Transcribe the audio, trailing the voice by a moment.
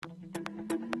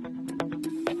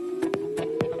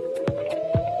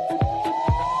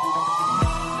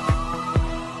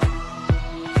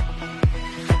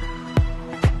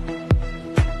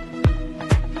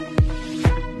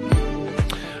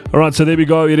right, so there we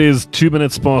go. It is 2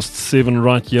 minutes past 7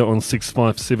 right here on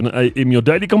 657 AM. Your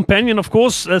daily companion, of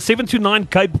course, 7 to 9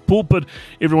 Cape Pulpit.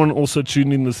 Everyone also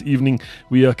tuned in this evening.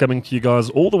 We are coming to you guys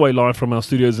all the way live from our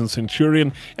studios in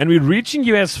Centurion. And we're reaching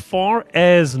you as far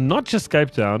as not just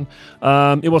Cape Town.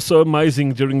 It was so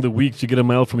amazing during the week to get a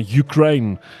mail from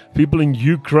Ukraine. People in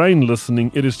Ukraine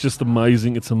listening. It is just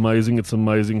amazing. It's amazing. It's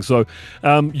amazing. So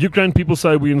Ukraine people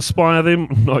say we inspire them.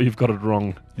 No, you've got it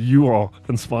wrong. You are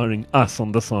inspiring us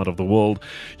on this side of the world.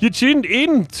 You tuned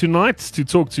in tonight to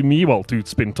talk to me, well, to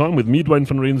spend time with me, Dwayne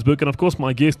van Rensburg, and of course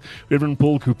my guest, Reverend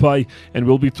Paul Coupe, and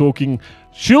she'll be talking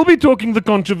the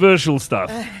controversial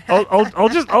stuff.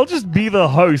 I'll just be the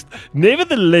host.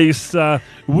 Nevertheless,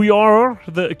 we are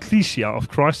the ecclesia of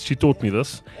Christ. She taught me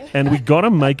this, and we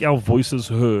gotta make our voices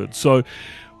heard. So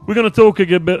we're going to talk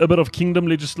a bit of kingdom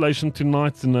legislation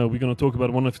tonight, and we're going to talk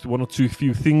about one or two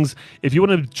few things. If you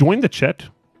want to join the chat,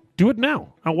 do it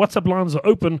now. Our WhatsApp lines are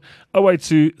open,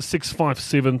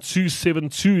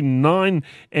 082-657-2729,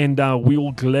 and we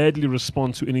will gladly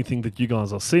respond to anything that you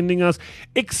guys are sending us,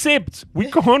 except we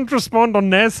can't respond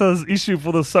on NASA's issue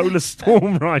for the solar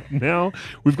storm right now.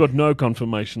 We've got no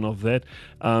confirmation of that.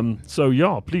 So,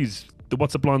 yeah, please. The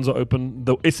WhatsApp lines are open,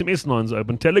 the SMS lines are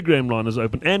open, Telegram line is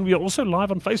open, and we are also live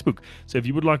on Facebook. So if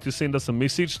you would like to send us a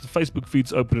message, the Facebook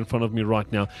feed's open in front of me right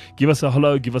now. Give us a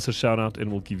hello, give us a shout out, and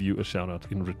we'll give you a shout out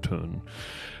in return.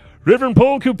 Reverend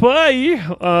Paul Coupe,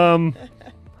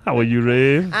 how are you,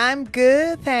 Rev? I'm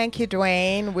good, thank you,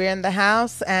 Dwayne. We're in the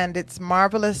house, and it's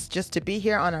marvelous just to be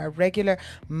here on our regular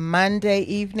Monday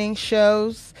evening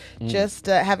shows, just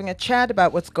having a chat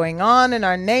about what's going on in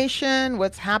our nation,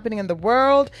 what's happening in the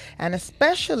world, and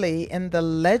especially in the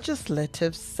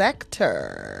legislative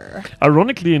sector.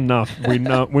 Ironically enough,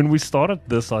 when we started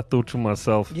this, I thought to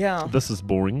myself, this is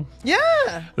boring.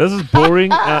 Yeah. This is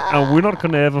boring, and we're not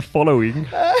going to have a following.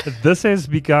 This has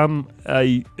become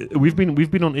we've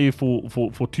been on air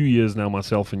for 2 years now,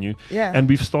 myself and you, and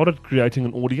we've started creating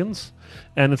an audience,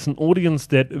 and it's an audience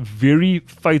that very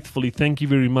faithfully, thank you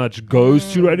very much,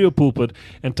 goes to Radio Pulpit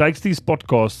and takes these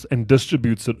podcasts and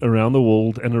distributes it around the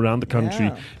world and around the country,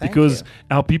 because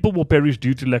our people will perish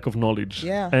due to lack of knowledge,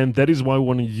 and that is why we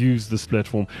want to use this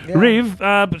platform. Rev,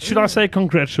 should I say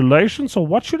congratulations, or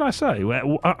what should I say? I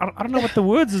don't know what the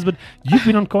words is, but you've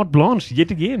been on carte blanche yet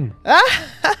again.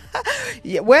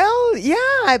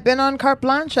 I've been on carte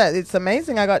blanche. It's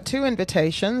amazing. I got 2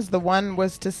 invitations. The one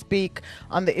was to speak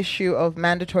on the issue of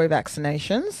mandatory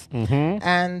vaccinations.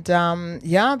 And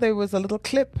there was a little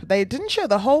clip. They didn't show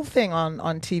the whole thing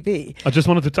on TV. I just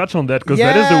wanted to touch on that, because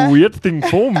that is a weird thing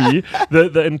for me.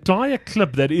 The entire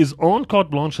clip that is on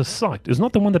carte blanche's site is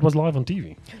not the one that was live on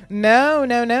TV. No.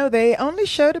 They only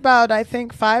showed about, I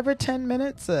think, 5 or 10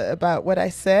 minutes about what I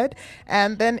said.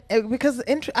 And then, because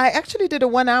I actually did a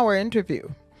 1-hour interview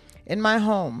in my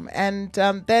home, and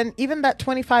then even that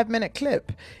 25-minute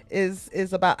clip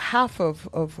is about half of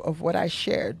what I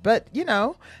shared. But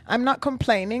I'm not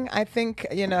complaining. I think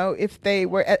if they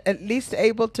were at least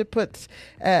able to put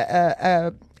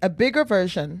a bigger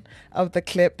version of the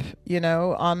clip,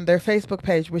 on their Facebook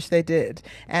page, which they did,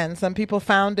 and some people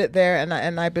found it there,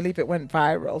 and I believe it went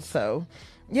viral. So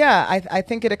I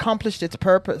think it accomplished its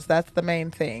purpose. That's the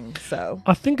main thing. So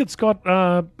I think it's got,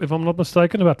 if I'm not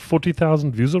mistaken, about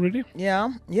 40,000 views already.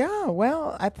 Yeah.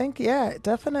 Well, I think,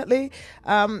 definitely.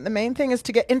 The main thing is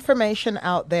to get information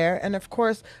out there. And of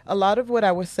course, a lot of what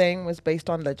I was saying was based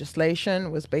on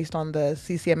legislation, was based on the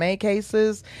CCMA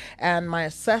cases, and my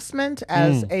assessment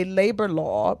as a labor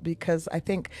law, because I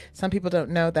think some people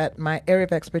don't know that my area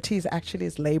of expertise actually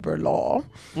is labor law.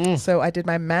 So I did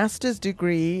my master's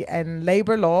degree in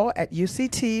labor law at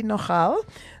UCT Nogal.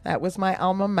 That was my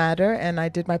alma mater, and I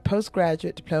did my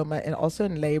postgraduate diploma also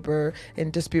in labor in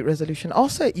dispute resolution,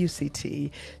 also at UCT.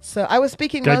 So I was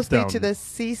speaking mostly to the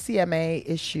CCMA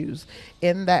issues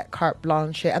in that carte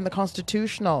blanche and the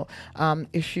constitutional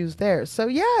issues there. So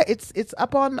it's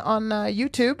up on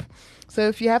YouTube. So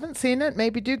if you haven't seen it,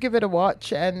 maybe do give it a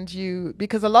watch,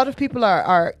 because a lot of people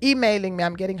are emailing me.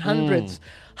 I'm getting hundreds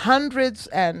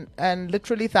and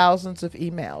literally thousands of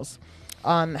emails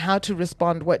on how to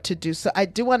respond, what to do. So I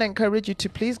do want to encourage you to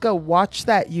please go watch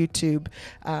that YouTube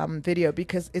video,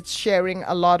 because it's sharing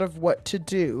a lot of what to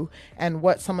do and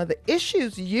what some of the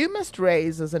issues you must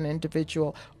raise as an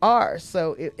individual are.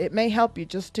 So it may help you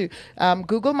just to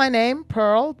Google my name,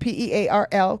 Pearl,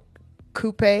 Pearl,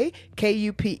 Coupe,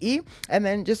 Kupe, and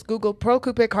then just Google Pearl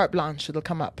Coupe carte blanche. It'll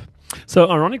come up. So,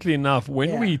 ironically enough, when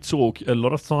Yeah. we talk, a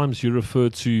lot of times you refer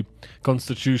to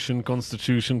constitution,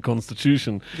 constitution,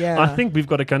 constitution. Yeah. I think we've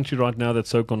got a country right now that's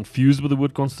so confused with the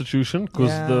word constitution because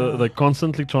Yeah. they're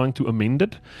constantly trying to amend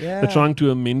it. Yeah. They're trying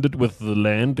to amend it with the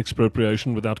land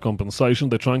expropriation without compensation.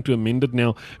 They're trying to amend it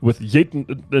now with yet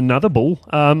another bill.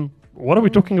 What are we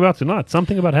talking about tonight?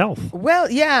 Something about health.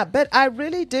 Well, yeah, but I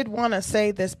really did want to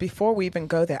say this before we even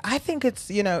go there. I think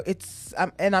it's,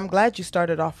 and I'm glad you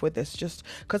started off with this just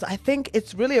because I think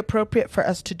it's really appropriate for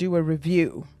us to do a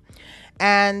review.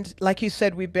 And like you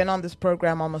said, we've been on this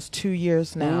program almost 2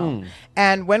 years now.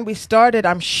 And when we started,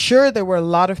 I'm sure there were a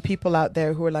lot of people out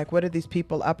there who were like, what are these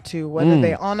people up to? What are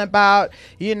they on about?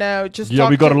 Just Yeah,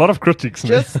 we got a lot of critics.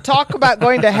 just talk about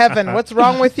going to heaven. What's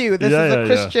wrong with you? This Yeah, is a yeah,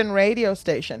 Christian radio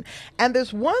station. And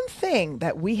there's one thing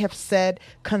that we have said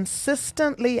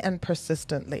consistently and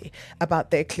persistently about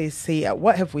the ecclesia.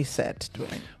 What have we said,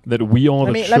 Dwayne? That we are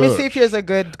the church. Let me see if you're a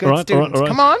good All right, student. all right.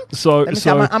 Come on. So- Let me see.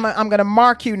 so- I'm going to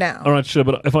mark you now. All right, sure,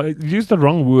 but if I use the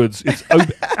wrong words, it's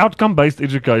outcome-based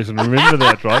education. Remember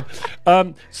that,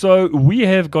 right? So we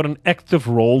have got an active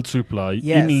role to play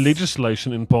Yes. in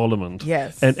legislation in Parliament.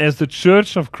 Yes. And as the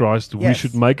Church of Christ, we Yes.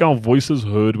 should make our voices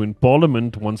heard when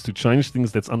Parliament wants to change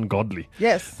things that's ungodly.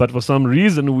 Yes. But for some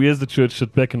reason, we as the church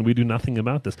sit back and we do nothing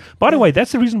about this. By the way,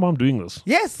 that's the reason why I'm doing this.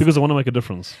 Yes. Because I want to make a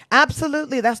difference.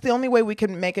 Absolutely. That's the only way we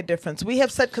can make a difference. We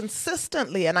have said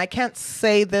consistently, and I can't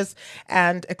say this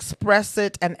and express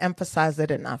it and emphasize it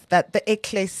enough, that the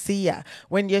ecclesia,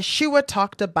 when Yeshua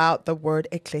talked about the word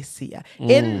ecclesia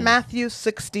in Matthew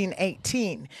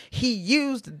 16:18, he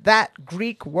used that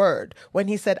Greek word when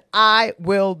he said, I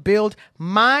will build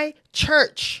my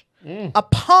church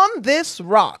upon this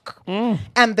rock,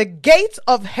 and the gates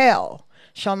of hell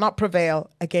shall not prevail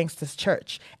against this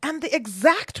church. And the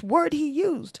exact word he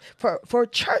used for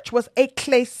church was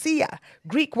ecclesia,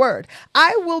 Greek word.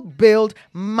 I will build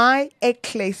my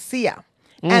ecclesia.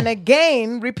 And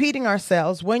again, repeating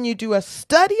ourselves, when you do a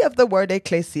study of the word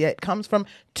ecclesia, it comes from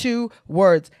two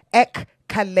words.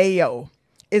 Ekkaleo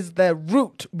is the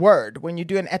root word when you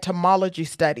do an etymology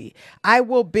study. I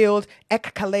will build,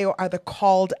 ekkaleo are the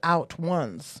called out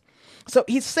ones. So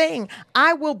he's saying,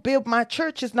 I will build my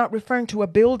church is not referring to a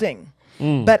building,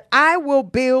 but I will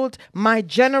build my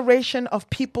generation of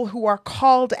people who are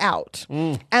called out.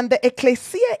 And the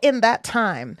ecclesia in that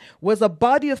time was a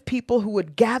body of people who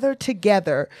would gather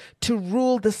together to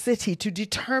rule the city, to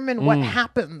determine what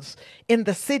happens in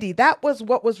the city. That was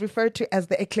what was referred to as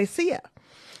the ecclesia.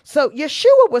 So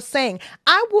Yeshua was saying,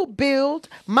 I will build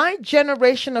my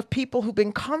generation of people who've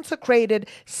been consecrated,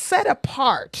 set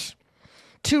apart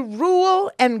to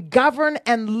rule and govern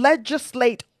and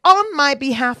legislate on my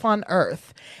behalf on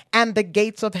earth, and the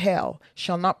gates of hell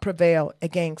shall not prevail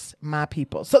against my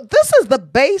people. So this is the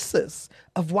basis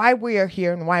of why we are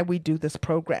here and why we do this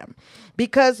program,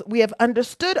 because we have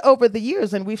understood over the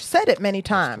years, and we've said it many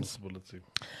times,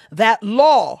 that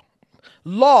law,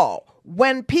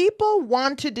 when people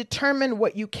want to determine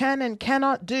what you can and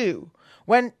cannot do,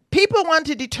 when people want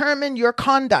to determine your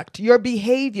conduct, your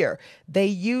behavior, they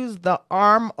use the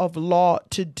arm of law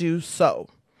to do so.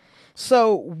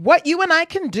 So what you and I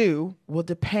can do will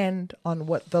depend on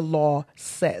what the law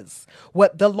says.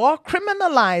 What the law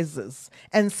criminalizes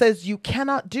and says you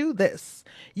cannot do this,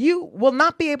 you will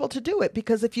not be able to do it,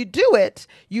 because if you do it,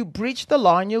 you breach the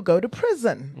law and you'll go to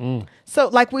prison. So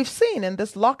like we've seen in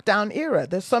this lockdown era,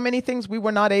 there's so many things we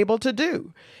were not able to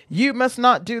do. You must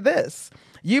not do this.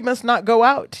 You must not go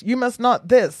out. You must not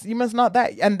this. You must not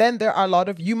that. And then there are a lot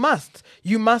of you must.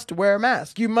 You must wear a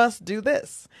mask. You must do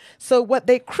this. So what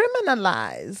they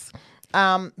criminalize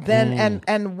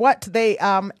and what they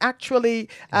actually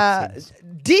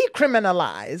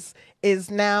decriminalize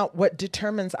is now what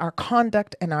determines our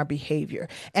conduct and our behavior.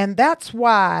 And that's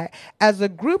why, as a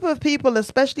group of people,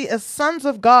 especially as sons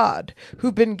of God,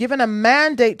 who've been given a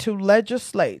mandate to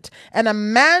legislate and a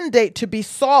mandate to be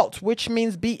salt, which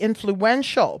means be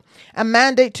influential, a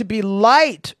mandate to be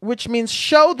light, which means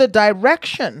show the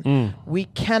direction, we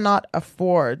cannot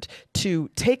afford to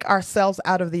take ourselves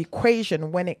out of the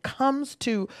equation when it comes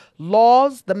to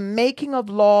laws, the making of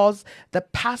laws, the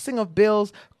passing of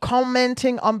bills,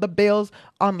 commenting on the bills,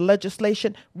 on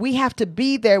legislation. We have to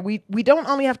be there. We don't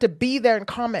only have to be there and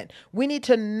comment. We need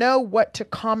to know what to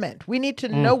comment. We need to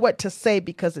know what to say,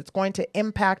 because it's going to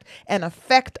impact and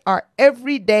affect our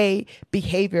everyday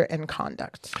behavior and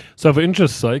conduct. So for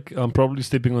interest's sake, I'm probably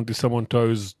stepping onto someone's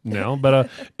toes now, but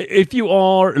if you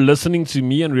are listening to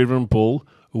me and Reverend Paul,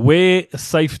 wear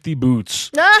safety boots.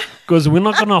 Ah, Because we're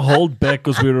not going to hold back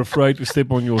because we're afraid to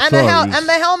step on your and, toes. and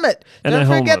the helmet. And Don't a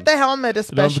forget helmet. the helmet, Don't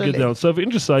especially. forget that. So, for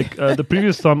interest's sake, the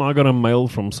previous time I got a mail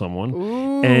from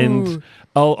someone, and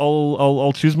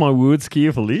I'll choose my words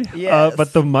carefully. Yes.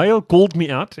 But the mail called me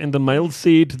out, and the mail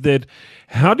said that,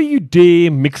 "How do you dare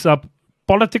mix up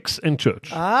politics and church?"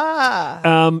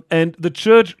 And the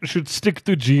church should stick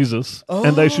to Jesus,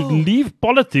 and they should leave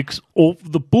politics off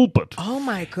the pulpit. Oh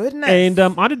my goodness. And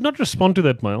I did not respond to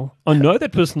that mail. I know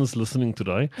that person is listening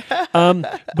today.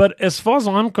 But as far as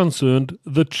I'm concerned,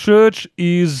 the church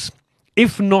is,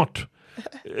 if not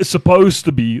supposed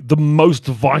to be, the most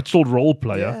vital role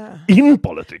player in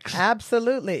politics.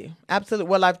 Absolutely. Absolutely.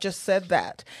 Well, I've just said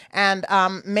that. And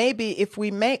maybe if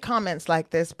we make comments like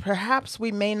this, perhaps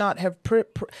we may not have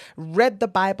read the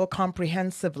Bible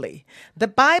comprehensively. The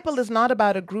Bible is not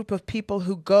about a group of people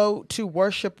who go to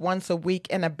worship once a week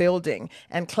in a building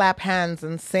and clap hands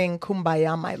and sing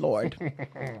Kumbaya, my Lord.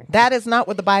 That is not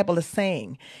what the Bible is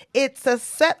saying. It's a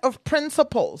set of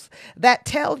principles that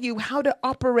tell you how to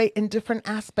operate in different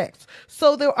aspects.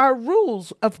 So there are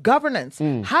rules of governance.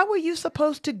 How are you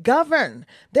supposed to govern?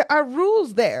 There are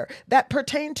rules there that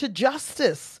pertain to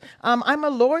justice. I'm a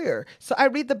lawyer, so I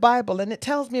read the Bible and it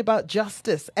tells me about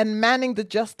justice and manning the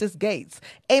justice gates.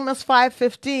 Amos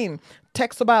 5:15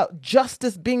 text about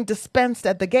justice being dispensed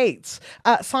at the gates.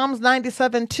 Psalms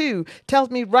 97:2 tells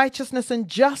me righteousness and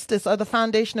justice are the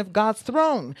foundation of God's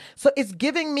throne. So it's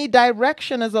giving me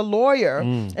direction as a lawyer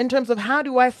in terms of how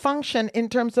do I function in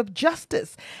terms of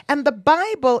justice. And the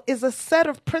Bible is a set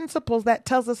of principles that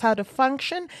tells us how to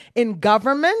function in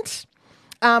government,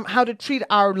 how to treat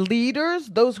our leaders,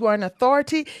 those who are in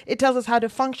authority. It tells us how to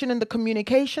function in the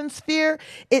communication sphere.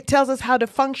 It tells us how to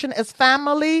function as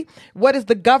family. What is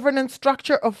the governance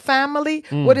structure of family?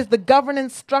 What is the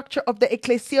governance structure of the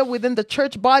ecclesia within the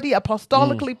church body,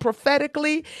 apostolically,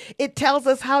 prophetically? It tells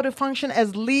us how to function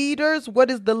as leaders. What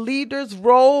is the leader's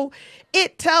role?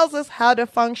 It tells us how to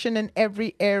function in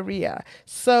every area.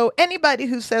 So anybody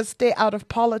who says stay out of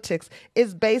politics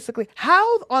is basically, how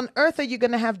on earth are you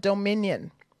going to have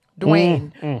dominion,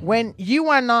 Dwayne, when you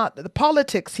are not the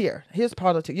politics here? Here's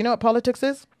politics. You know what politics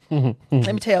is? Let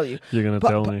me tell you. You're going to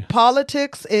tell me.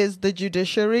 Politics is the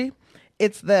judiciary.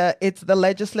 It's the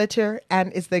legislature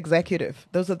and it's the executive.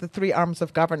 Those are the three arms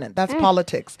of government. That's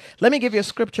politics. Let me give you a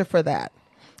scripture for that.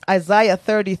 Isaiah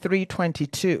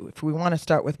 33:22, if we want to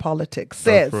start with politics,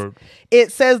 says,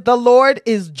 it says, the Lord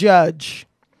is judge.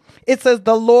 It says,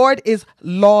 the Lord is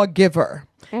lawgiver.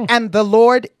 And the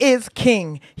Lord is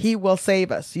king. He will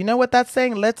save us. You know what that's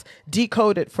saying? Let's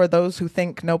decode it for those who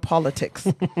think no politics.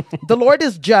 The Lord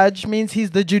is judge means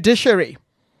he's the judiciary.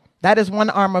 That is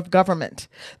one arm of government.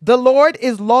 The Lord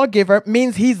is lawgiver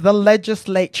means he's the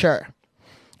legislature.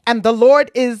 And the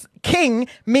Lord is king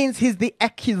means he's the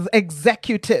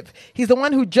executive. He's the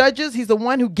one who judges. He's the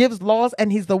one who gives laws.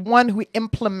 And he's the one who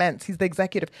implements. He's the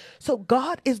executive. So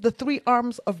God is the three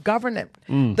arms of government.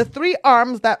 The three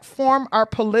arms that form our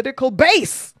political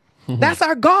base. That's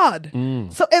our God.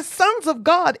 So as sons of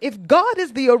God, if God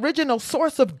is the original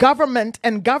source of government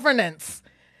and governance,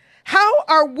 how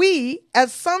are we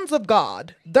as sons of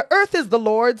God? The earth is the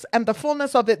Lord's and the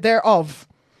fullness of it thereof.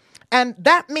 And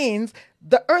that means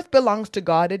the earth belongs to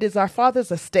God. It is our Father's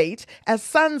estate. As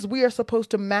sons, we are supposed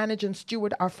to manage and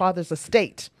steward our Father's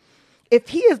estate. If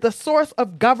he is the source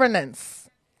of governance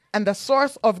and the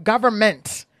source of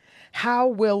government, how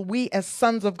will we as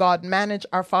sons of God manage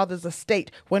our Father's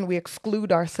estate when we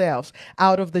exclude ourselves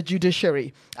out of the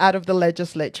judiciary, out of the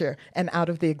legislature, and out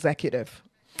of the executive?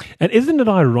 And isn't it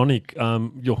ironic,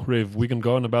 Rev, we can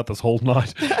go on about this whole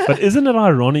night, but isn't it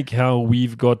ironic how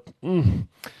we've got...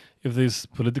 if there's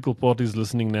political parties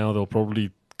listening now, they'll probably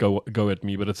go at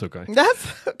me, but it's okay.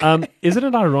 That's okay. Isn't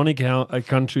it ironic how a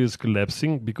country is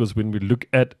collapsing? Because when we look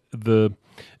at the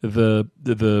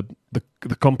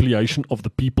compilation of the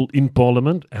people in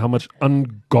Parliament, how much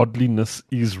ungodliness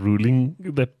is ruling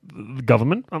that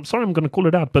government. I'm sorry, I'm going to call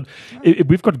it out, but if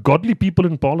we've got godly people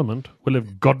in Parliament, we'll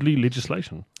have godly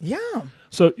legislation. Yeah.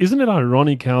 So isn't it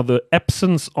ironic how the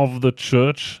absence of the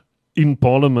church in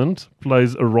Parliament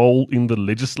plays a role in the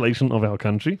legislation of our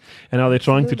country, and how they're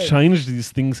trying to change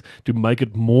these things to make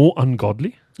it more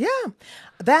ungodly? Yeah,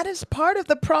 that is part of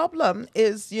the problem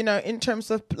is, you know, in terms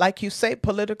of, like you say,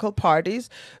 political parties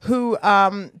who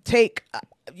take,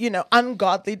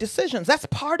 ungodly decisions. That's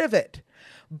part of it.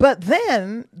 But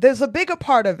then there's a bigger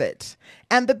part of it.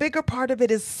 And the bigger part of it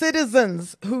is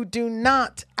citizens who do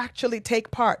not actually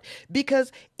take part.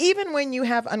 Because even when you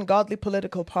have ungodly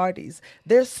political parties,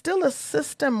 there's still a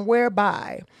system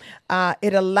whereby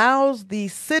it allows the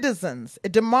citizens,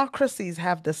 democracies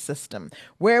have this system,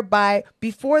 whereby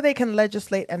before they can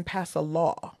legislate and pass a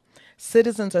law,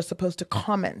 citizens are supposed to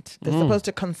comment. They're supposed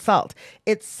to consult.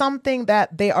 It's something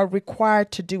that they are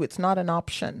required to do. It's not an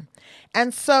option.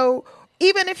 And so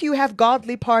even if you have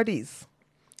godly parties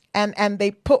and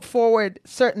they put forward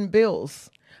certain bills,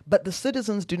 but the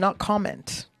citizens do not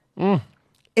comment,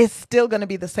 it's still going to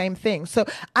be the same thing. So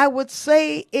I would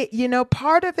say,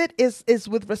 part of it is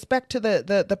with respect to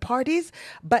the parties,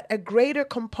 but a greater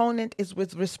component is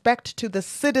with respect to the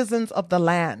citizens of the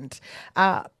land.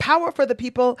 Power for the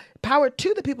people, power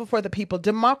to the people for the people.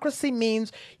 Democracy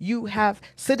means you have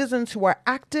citizens who are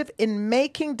active in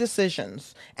making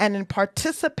decisions and in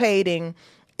participating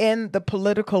in the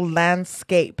political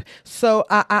landscape. So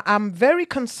I'm very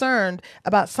concerned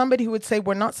about somebody who would say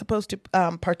we're not supposed to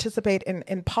participate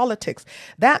in politics.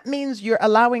 That means you're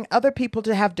allowing other people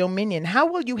to have dominion. How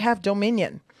will you have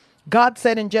dominion? God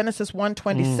said in Genesis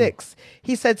 1:26,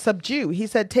 he said, subdue. He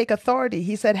said, take authority.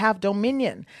 He said, have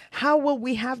dominion. How will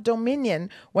we have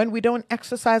dominion when we don't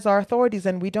exercise our authorities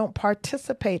and we don't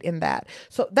participate in that?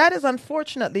 So that is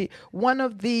unfortunately one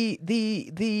of the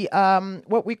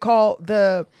what we call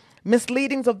the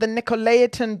misleadings of the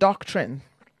Nicolaitan doctrine.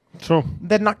 Sure.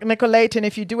 The Nicolaitan,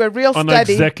 if you do a real I know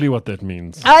study. exactly what that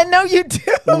means. I know you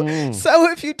do.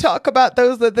 So if you talk about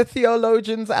those, the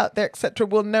theologians out there, etc.,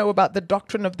 will know about the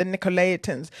doctrine of the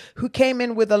Nicolaitans, who came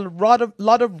in with a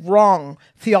lot of wrong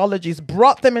theologies,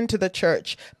 brought them into the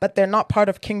church, but they're not part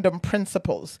of kingdom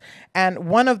principles. And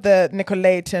one of the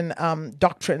Nicolaitan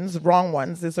doctrines, wrong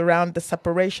ones, is around the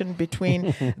separation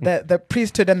between the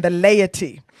priesthood and the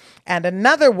laity. And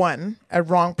another one, a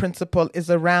wrong principle, is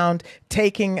around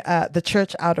taking the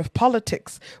church out of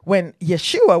politics, when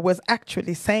Yeshua was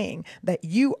actually saying that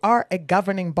you are a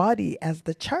governing body as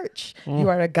the church. You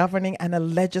are a governing and a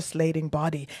legislating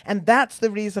body. And that's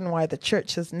the reason why the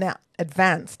church has now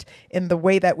advanced in the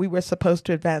way that we were supposed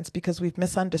to advance, because we've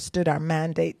misunderstood our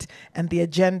mandate and the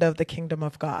agenda of the kingdom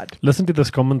of God. Listen to this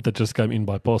comment that just came in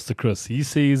by Pastor Chris. He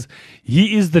says,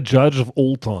 he is the judge of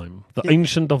all time, the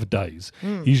ancient of days.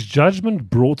 His judgment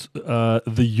brought the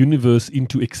universe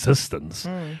into existence.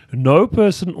 No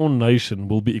person or nation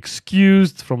will be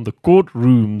excused from the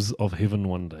courtrooms of heaven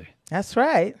one day. That's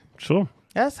right. Sure.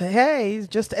 Yes, hey, he's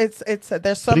just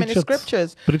there's so many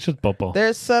scriptures. Preach it, Papa.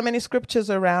 There's so many scriptures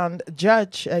around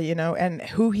judge, and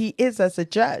who he is as a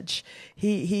judge.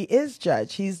 He is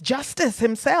judge. He's justice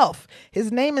himself.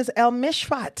 His name is El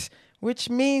Mishpat, which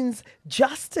means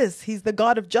justice. He's the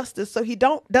God of justice. So he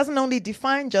doesn't only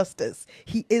define justice,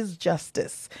 he is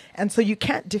justice. And so you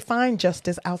can't define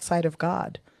justice outside of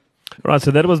God. All right,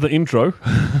 so that was the intro.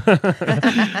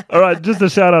 All right, just a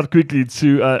shout out quickly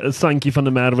to Saintjie van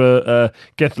der Merwe,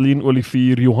 Kathleen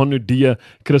Olivier, Johan Udea,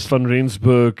 Chris van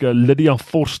Rensburg, Lydia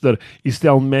Forster,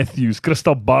 Estelle Matthews,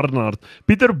 Christa Barnard,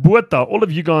 Peter Botha. All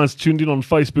of you guys tuned in on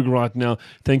Facebook right now.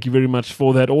 Thank you very much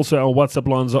for that. Also, our WhatsApp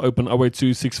lines are open,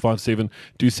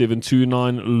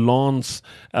 082-657-2729. Lance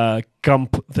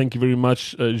Kamp, thank you very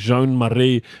much. Joan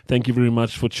Marais, thank you very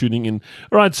much for tuning in.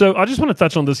 All right, so I just want to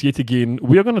touch on this yet again.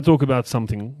 We are going to talk about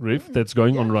something, Rev, that's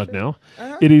going on right now.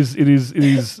 It is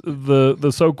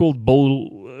the so-called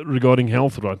bill regarding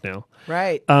health right now.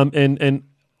 Right. And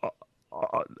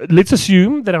let's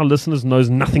assume that our listeners knows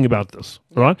nothing about this,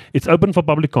 right? It's open for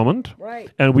public comment.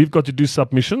 Right. And we've got to do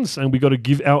submissions and we've got to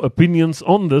give our opinions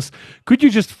on this. Could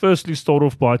you just firstly start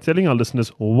off by telling our listeners,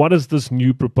 what is this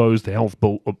new proposed health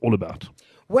bill all about?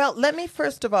 Well, let me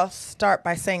first of all start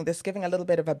by saying this, giving a little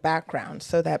bit of a background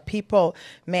so that people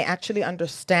may actually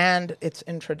understand its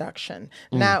introduction.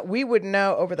 Now, we would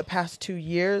know over the past 2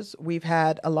 years, we've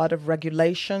had a lot of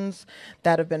regulations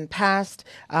that have been passed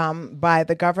by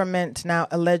the government now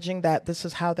alleging that this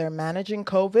is how they're managing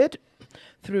COVID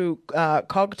through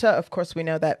COGTA. Of course, we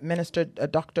know that Minister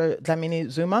Dr. Dlamini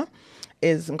Zuma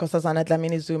Nkosazana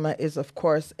Dlamini Zuma is, of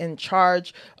course, in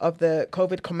charge of the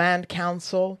COVID Command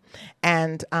Council.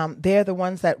 And they're the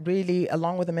ones that really,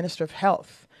 along with the Ministry of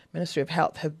Health,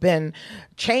 have been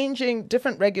changing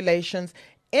different regulations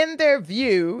in their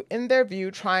view,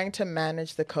 trying to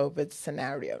manage the COVID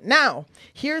scenario. Now,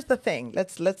 here's the thing.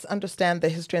 Let's understand the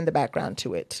history and the background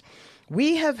to it.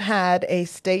 We have had a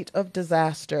state of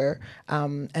disaster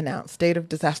announced, state of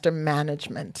disaster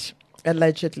management,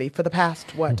 allegedly, for the past,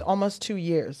 almost 2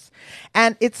 years.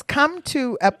 And it's come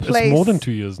to a place... It's more than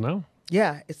 2 years now.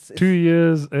 Yeah. It's 2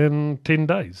 years and 10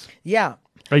 days. Yeah.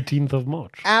 18th of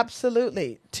March.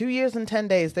 Absolutely. 2 years and 10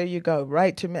 days. There you go.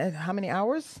 Right. How many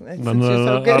hours? No, I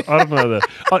don't know that.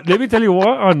 Let me tell you why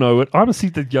I know it. I'm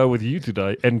seated here with you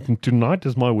today, and tonight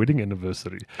is my wedding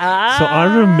anniversary. So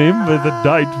I remember the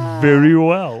date very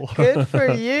well. Good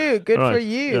for you. Good Right, for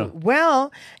you. yeah.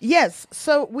 Well, yes.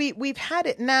 So we've had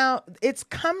it now. It's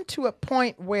come to a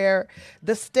point where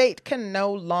the state can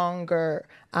no longer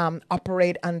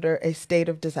operate under a State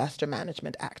of Disaster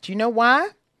Management Act. You know why?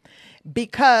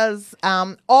 Because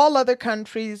all other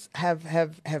countries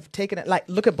have taken it. Like,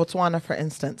 look at Botswana, for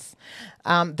instance.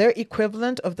 Their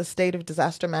equivalent of the State of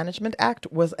Disaster Management Act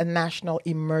was a National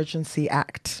Emergency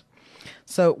Act.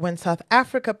 So when South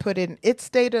Africa put in its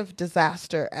State of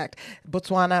Disaster Act,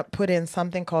 Botswana put in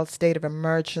something called State of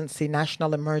Emergency,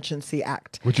 National Emergency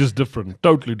Act. Which is different,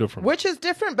 totally different. Which is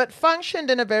different, but functioned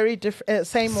in a very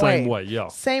same way. Same way, yeah.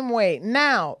 Same way.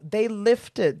 Now, they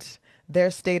lifted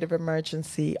their state of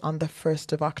emergency on the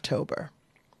 1st of October.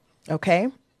 Okay?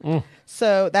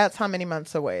 So that's how many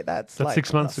months away? That's like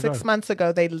 6 months ago. 6 months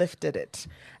ago, they lifted it.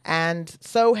 And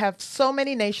so have so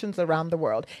many nations around the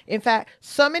world. In fact,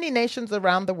 so many nations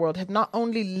around the world have not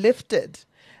only lifted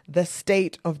the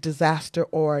state of disaster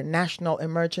or national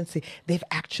emergency, they've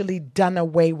actually done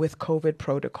away with COVID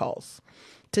protocols.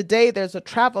 Today, there's a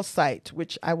travel site,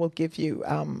 which I will give you,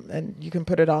 and you can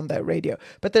put it on the radio.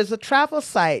 But there's a travel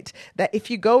site that if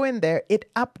you go in there, it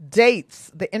updates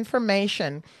the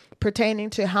information pertaining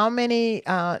to how many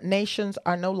nations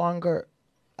are no longer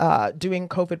doing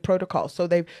COVID protocols. So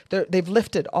they've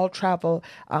lifted all travel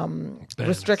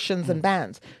restrictions and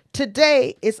bans.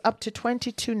 Today, it's up to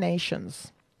 22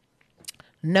 nations.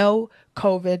 No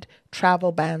COVID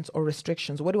travel bans or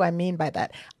restrictions. What do I mean by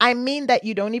that? I mean that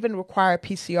you don't even require a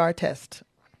PCR test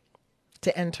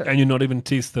to enter. And you're not even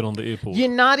tested on the airport. You're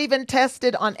not even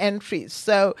tested on entries.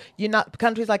 So you're not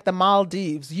countries like the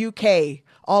Maldives, UK,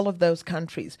 all of those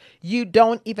countries. You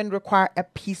don't even require a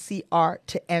PCR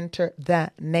to enter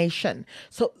the nation.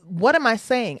 So what am I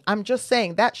saying? I'm just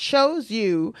saying that shows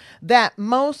you that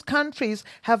most countries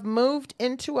have moved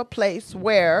into a place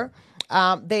where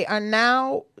they are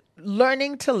now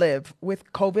learning to live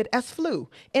with COVID as flu.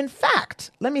 In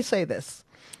fact, let me say this.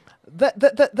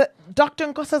 The Dr.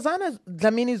 Nkosazana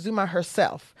Dlamini Zuma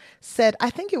herself said, I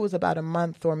think it was about a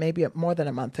month or maybe more than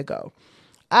a month ago,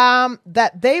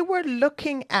 that they were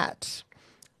looking at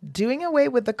doing away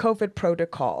with the COVID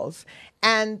protocols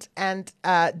and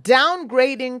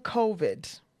downgrading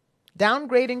COVID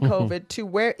to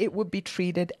where it would be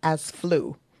treated as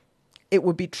flu. It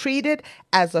would be treated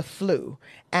as a flu.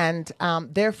 And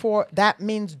therefore, that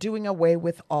means doing away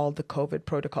with all the COVID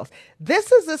protocols.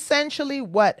 This is essentially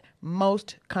what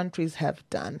most countries have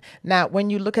done. Now, when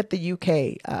you look at the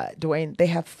UK, Dwayne, they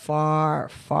have far,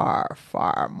 far,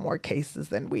 far more cases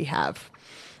than we have.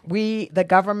 The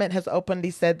government has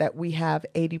openly said that we have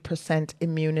 80%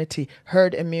 immunity,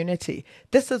 herd immunity.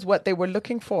 This is what they were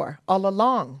looking for all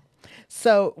along.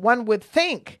 So one would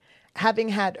think, having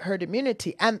had herd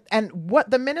immunity, and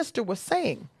what the minister was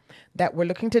saying, that we're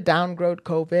looking to downgrade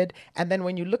COVID. And then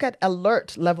when you look at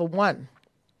alert level 1,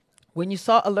 when you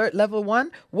saw alert level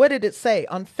 1, what did it say?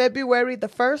 On February the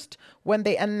 1st, when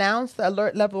they announced the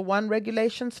alert level 1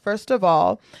 regulations, first of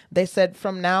all, they said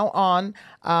from now on,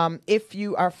 if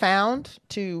you are found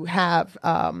to have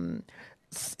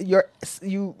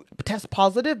you test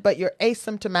positive, but you're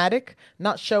asymptomatic,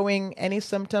 not showing any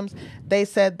symptoms, they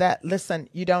said that, listen,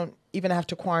 you don't even have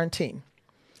to quarantine.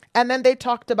 And then they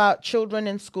talked about children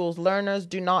in schools. Learners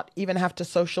do not even have to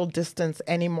social distance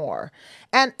anymore.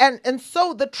 And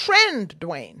so the trend,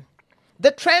 Dwayne,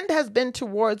 the trend has been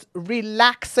towards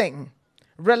relaxing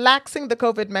the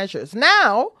COVID measures.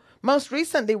 Now, most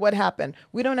recently, what happened?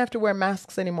 We don't have to wear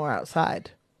masks anymore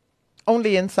outside,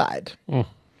 only inside.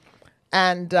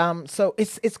 And so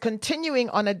it's continuing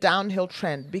on a downhill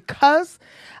trend because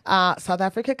South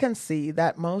Africa can see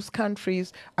that most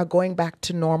countries are going back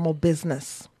to normal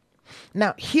business.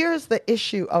 Now, here's the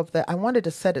issue of I wanted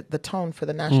to set the tone for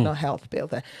the National Health Bill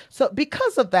there. So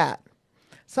because of that,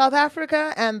 South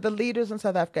Africa and the leaders in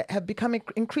South Africa have become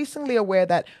increasingly aware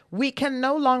that we can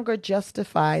no longer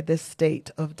justify this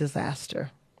state of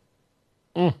disaster.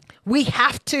 We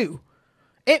have to.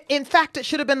 In fact, it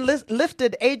should have been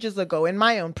lifted ages ago, in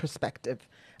my own perspective.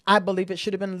 I believe it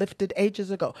should have been lifted ages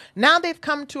ago. Now they've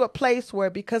come to a place where,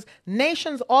 because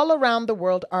nations all around the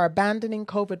world are abandoning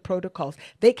COVID protocols,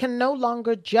 they can no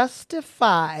longer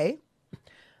justify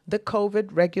the COVID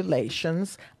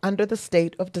regulations under the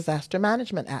State of Disaster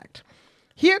Management Act.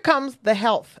 Here comes the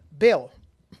health bill.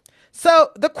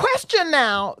 So the question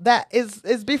now that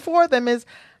is before them is,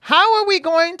 how are we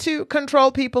going to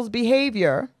control people's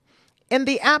behavior in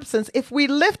the absence, if we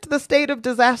lift the State of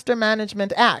Disaster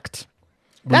Management Act,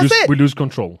 that's it. We lose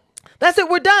control. That's it.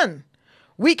 We're done.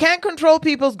 We can't control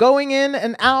people's going in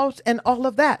and out and all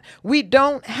of that. We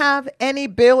don't have any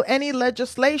bill, any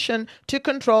legislation to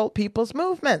control people's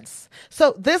movements.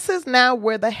 So this is now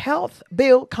where the health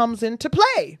bill comes into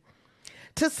play.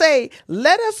 To say,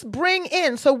 let us bring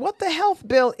in. So what the health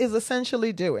bill is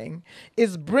essentially doing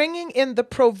is bringing in the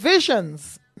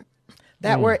provisions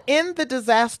that were in the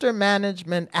Disaster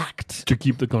Management Act. To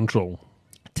keep the control.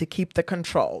 To keep the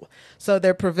control. So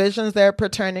there are provisions there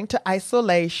pertaining to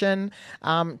isolation,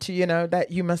 to, that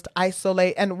you must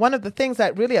isolate. And one of the things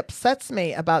that really upsets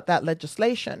me about that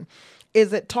legislation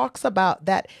is it talks about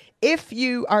that if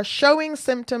you are showing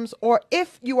symptoms or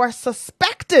if you are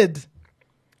suspected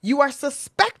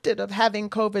of having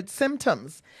COVID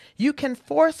symptoms, you can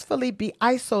forcefully be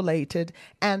isolated.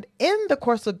 And in the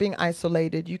course of being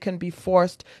isolated, you can be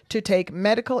forced to take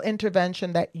medical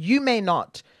intervention that you may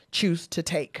not choose to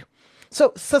take.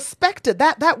 So suspected,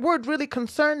 that word really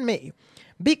concerned me,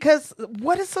 because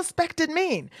what does suspected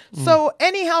mean? So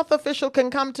any health official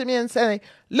can come to me and say,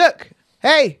 look,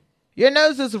 hey, your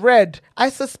nose is red. I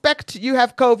suspect you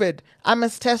have COVID. I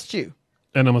must test you.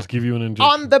 And I must give you an injection.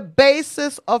 On the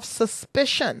basis of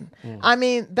suspicion. I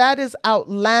mean, that is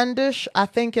outlandish, I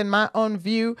think, in my own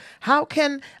view. How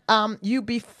can you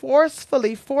be forced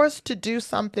to do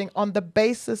something on the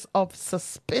basis of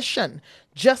suspicion?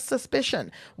 Just suspicion.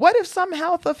 What if some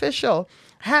health official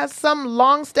has some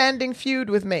long-standing feud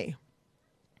with me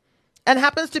and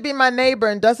happens to be my neighbor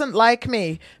and doesn't like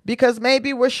me because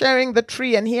maybe we're sharing the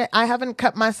tree and I haven't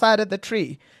cut my side of the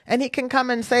tree, and he can come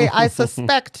and say, I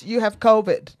suspect you have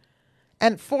COVID,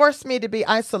 and force me to be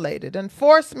isolated and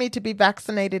force me to be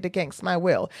vaccinated against my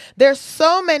will. There's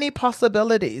so many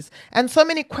possibilities and so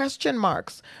many question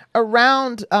marks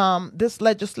around this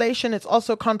legislation. It's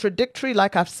also contradictory,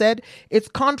 like I've said. It's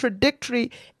contradictory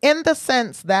in the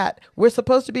sense that we're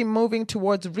supposed to be moving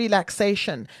towards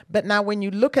relaxation. But now when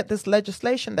you look at this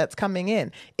legislation that's coming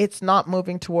in, it's not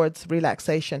moving towards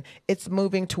relaxation. It's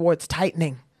moving towards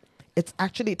tightening. It's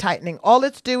actually tightening. All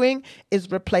it's doing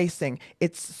is replacing.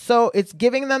 It's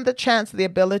giving them the chance, the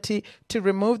ability to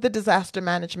remove the Disaster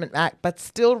Management Act, but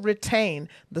still retain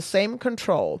the same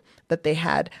control that they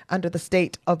had under the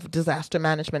State of Disaster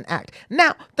Management Act.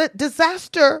 Now, the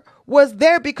disaster was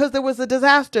there because there was a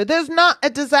disaster. There's not a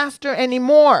disaster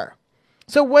anymore.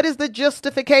 So what is the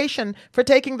justification for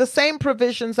taking the same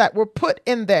provisions that were put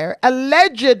in there,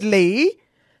 allegedly,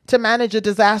 to manage a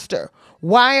disaster?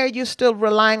 Why are you still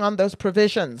relying on those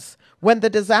provisions when the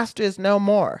disaster is no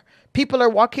more? People are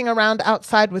walking around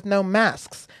outside with no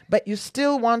masks, but you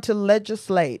still want to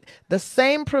legislate the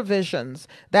same provisions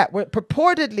that were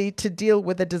purportedly to deal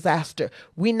with a disaster.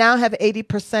 We now have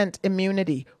 80%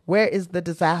 immunity. Where is the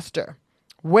disaster?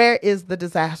 Where is the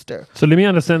disaster? So let me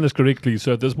understand this correctly.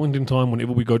 So at this point in time,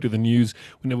 whenever we go to the news,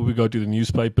 whenever we go to the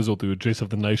newspapers or the address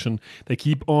of the nation, they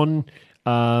keep on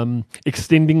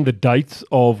extending the dates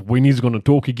of when he's going to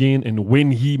talk again and when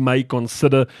he may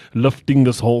consider lifting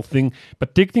this whole thing.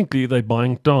 But technically, they're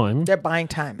buying time. They're buying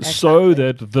time. So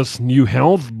that this new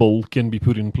health bill can be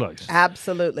put in place.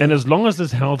 Absolutely. And as long as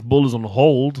this health bill is on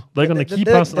hold, they're going to keep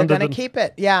us under They're going to keep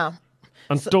it, yeah.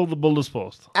 Until the bill is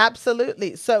passed.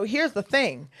 Absolutely. So here's the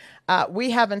thing. We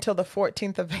have until the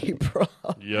 14th of April.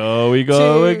 Yo, we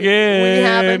go again. We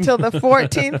have until the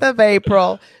 14th of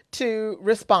April to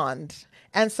respond.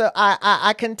 And so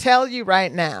I can tell you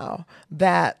right now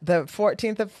that the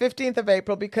 15th of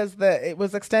April, because it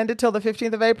was extended till the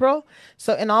 15th of April.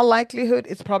 So in all likelihood,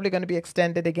 it's probably going to be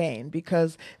extended again,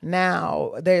 because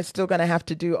now they're still going to have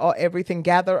to do everything,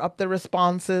 gather up the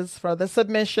responses for the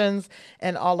submissions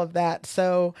and all of that.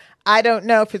 So I don't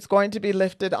know if it's going to be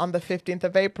lifted on the 15th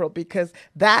of April, because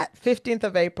that 15th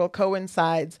of April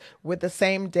coincides with the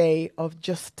same day of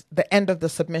just the end of the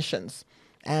submissions.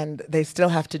 And they still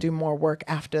have to do more work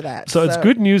after that. So it's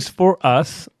good news for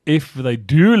us if they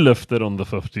do lift it on the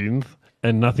 15th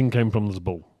and nothing came from this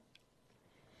bill.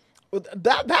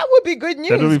 That would be good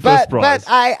news. Be but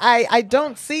I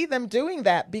don't see them doing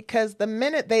that, because the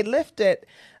minute they lift it,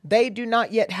 they do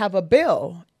not yet have a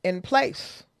bill in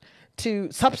place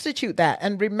to substitute that.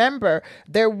 And remember,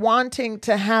 they're wanting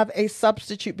to have a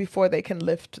substitute before they can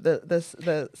lift the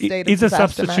state of Is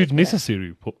disaster a substitute management.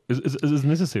 necessary? Is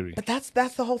necessary? But that's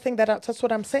the whole thing. That's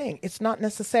what I'm saying. It's not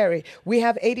necessary. We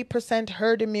have 80%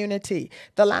 herd immunity.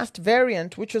 The last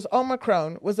variant, which was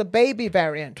Omicron, was a baby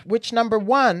variant, which, number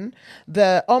one,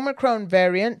 the Omicron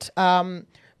variant,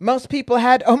 most people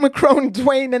had Omicron,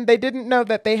 Dwayne, and they didn't know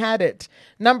that they had it.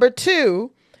 Number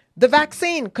two, the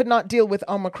vaccine could not deal with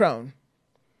Omicron.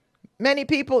 many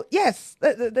people, yes,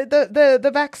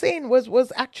 the vaccine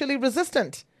was actually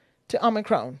resistant to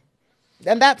Omicron.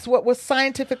 And that's what was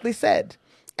scientifically said.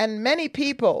 And many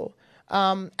people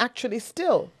actually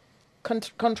still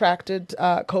contracted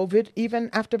COVID even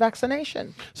after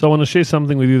vaccination. So I want to share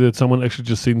something with you that someone actually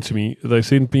just sent to me. They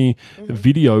sent me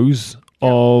videos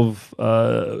of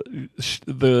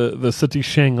the city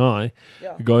Shanghai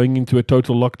going into a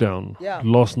total lockdown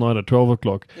last night at 12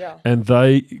 o'clock. Yeah. And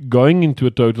they going into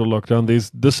a total lockdown, there's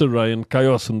disarray and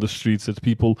chaos in the streets that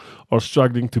people are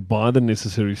struggling to buy the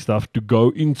necessary stuff to go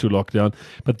into lockdown.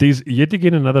 But there's yet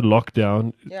again another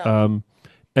lockdown.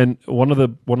 And one of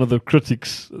the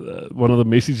critics, one of the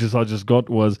messages I just got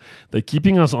was they're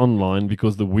keeping us online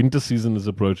because the winter season is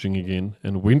approaching again,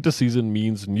 and winter season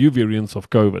means new variants of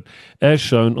COVID, as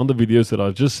shown on the videos that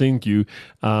I've just sent you.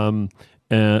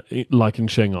 Like in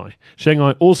Shanghai.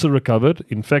 Shanghai also recovered.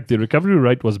 In fact, the recovery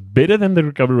rate was better than the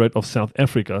recovery rate of South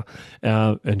Africa,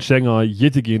 and Shanghai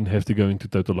yet again have to go into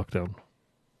total lockdown.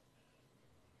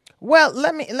 Well,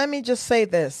 let me just say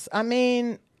this. I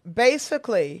mean,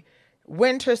 basically,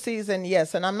 winter season,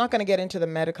 yes, and I'm not going to get into the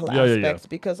medical aspects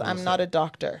because I'm not a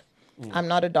doctor. I'm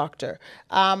not a doctor.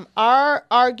 Our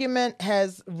argument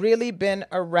has really been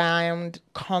around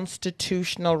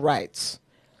constitutional rights.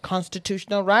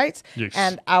 Constitutional rights, yes.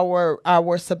 And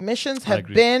our submissions have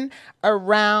been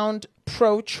around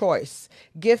pro-choice.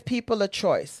 Give people a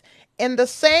choice. In the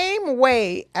same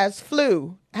way as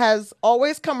flu has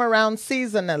always come around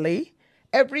seasonally,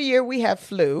 every year we have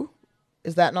flu.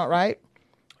 Is that not right?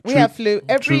 We have flu.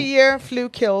 Every year, flu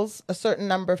kills a certain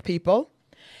number of people.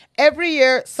 Every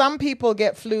year, some people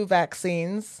get flu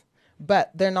vaccines, but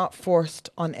they're not forced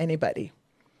on anybody.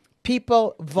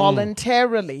 People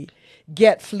voluntarily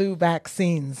get flu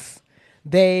vaccines.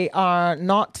 They are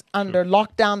not under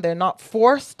lockdown. They're not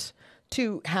forced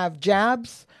to have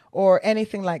jabs or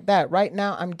anything like that. Right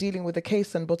now, I'm dealing with a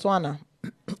case in Botswana,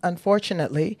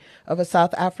 unfortunately, of a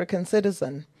South African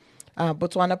citizen.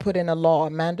 Botswana put in a law, a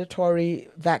mandatory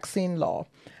vaccine law,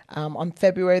 on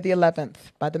February the 11th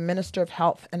by the Minister of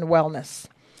Health and Wellness,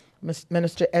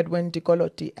 Minister Edwin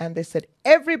Dikolotti, and they said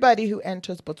everybody who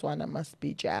enters Botswana must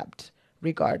be jabbed,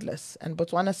 regardless. And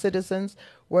Botswana citizens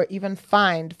were even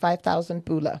fined 5,000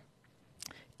 pula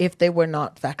if they were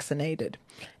not vaccinated.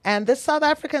 And this South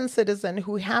African citizen,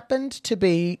 who happened to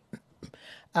be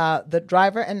the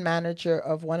driver and manager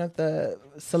of one of the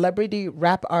celebrity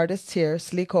rap artists here,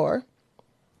 Slikor,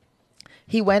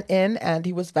 he went in and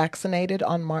he was vaccinated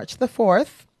on March the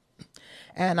 4th.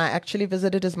 And I actually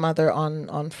visited his mother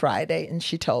on Friday, and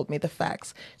she told me the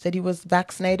facts. Said he was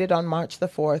vaccinated on March the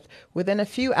 4th. Within a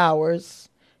few hours,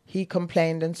 he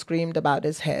complained and screamed about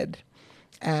his head.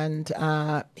 And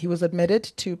he was admitted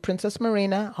to Princess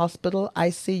Marina Hospital,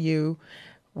 ICU,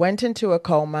 went into a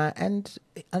coma, and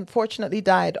unfortunately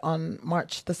died on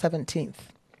March the 17th.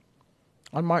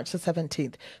 On March the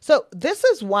 17th. So this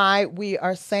is why we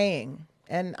are saying,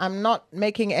 and I'm not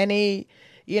making any,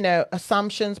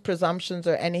 assumptions, presumptions,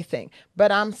 or anything,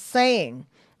 but I'm saying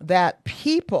that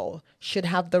people should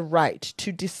have the right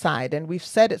to decide, and we've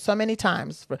said it so many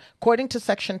times, according to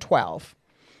Section 12,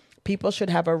 people should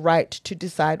have a right to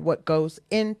decide what goes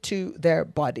into their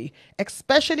body,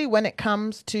 especially when it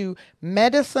comes to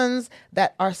medicines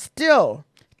that are still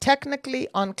technically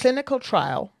on clinical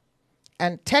trial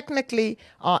and technically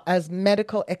as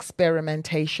medical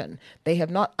experimentation. They have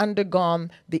not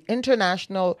undergone the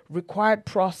international required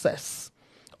process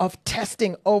of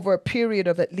testing over a period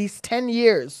of at least 10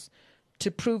 years to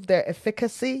prove their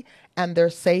efficacy and their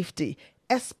safety.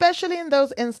 Especially in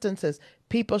those instances,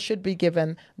 people should be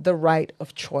given the right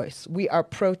of choice. We are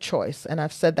pro-choice, and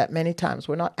I've said that many times.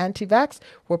 We're not anti-vax,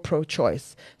 we're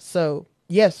pro-choice. So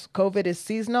yes, COVID is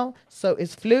seasonal, so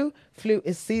is flu. Flu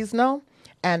is seasonal,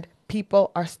 and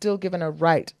people are still given a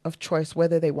right of choice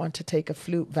whether they want to take a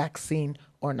flu vaccine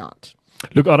or not.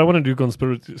 Look, I don't want to do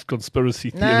conspiracy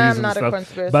theories I'm not and a stuff.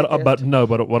 conspiracy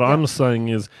But what I'm saying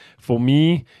is, for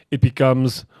me, it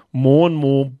becomes more and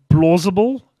more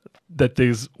plausible that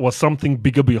was something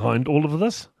bigger behind all of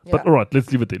this. Yeah. But all right,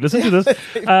 let's leave it there. Listen to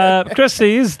this. Chris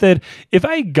says that if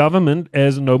a government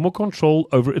has no more control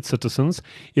over its citizens,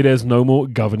 it has no more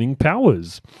governing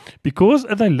powers. Because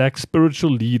they lack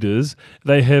spiritual leaders,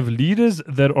 they have leaders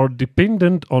that are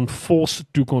dependent on force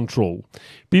to control.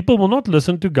 People will not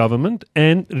listen to government,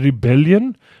 and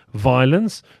rebellion,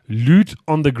 violence, loot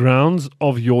on the grounds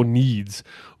of your needs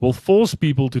will force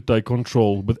people to take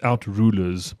control without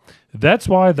rulers. That's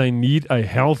why they need a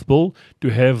health bill to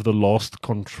have the last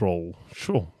control.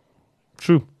 Sure.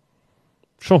 True.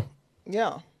 Sure.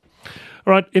 Yeah. All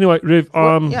right. Anyway, Rev.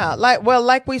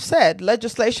 Like we said,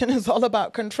 legislation is all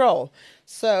about control.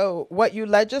 So what you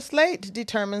legislate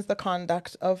determines the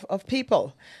conduct of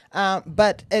people.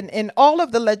 But in all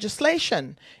of the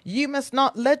legislation, you must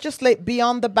not legislate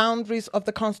beyond the boundaries of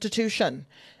the Constitution.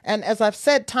 And as I've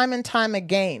said time and time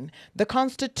again, the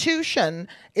Constitution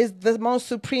is the most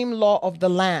supreme law of the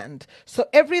land. So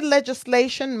every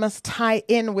legislation must tie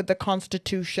in with the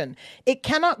Constitution. It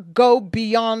cannot go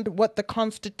beyond what the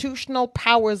constitutional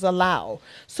powers allow.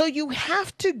 So you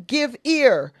have to give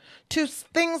ear to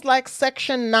things like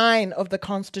Section 9 of the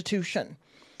Constitution,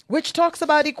 which talks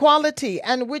about equality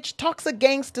and which talks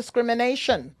against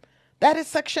discrimination. That is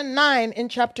Section 9 in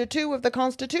Chapter 2 of the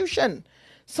Constitution.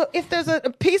 So if there's a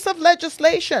piece of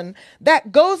legislation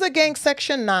that goes against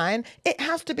Section 9, it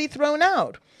has to be thrown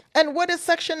out. And what does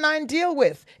Section 9 deal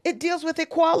with? It deals with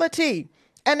equality.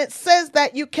 And it says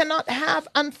that you cannot have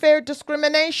unfair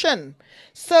discrimination.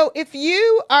 So if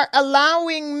you are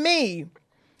allowing me,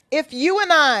 if you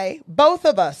and I, both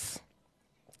of us,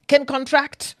 can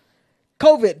contract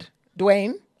COVID,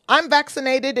 Dwayne, I'm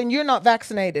vaccinated and you're not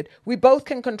vaccinated. We both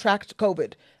can contract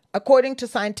COVID, according to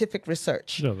scientific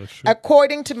research. Yeah, that's true.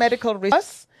 According to medical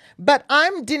research. But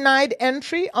I'm denied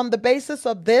entry on the basis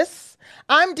of this.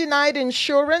 I'm denied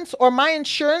insurance, or my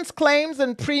insurance claims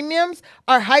and premiums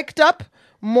are hiked up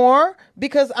more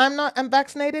because I'm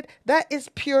vaccinated. That is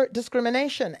pure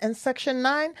discrimination. And Section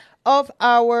 9 of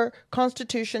our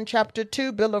Constitution, Chapter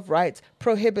 2, Bill of Rights,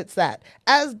 prohibits that,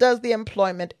 as does the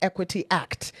Employment Equity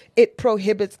Act. It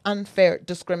prohibits unfair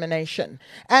discrimination.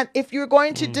 And if you're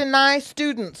going to deny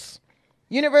students,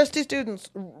 university students,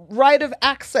 right of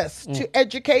access to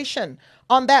education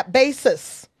on that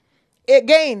basis,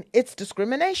 again, it's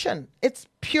discrimination. It's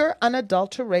pure,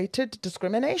 unadulterated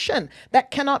discrimination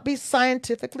that cannot be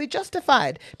scientifically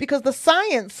justified because the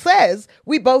science says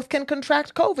we both can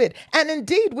contract COVID. And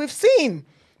indeed, we've seen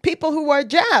people who are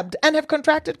jabbed and have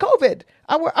contracted COVID.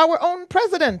 Our own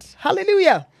president,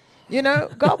 hallelujah,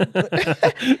 God,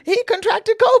 he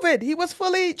contracted COVID. He was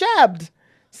fully jabbed.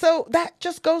 So that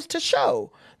just goes to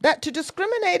show that to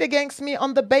discriminate against me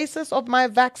on the basis of my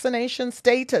vaccination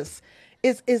status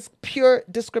is pure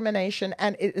discrimination,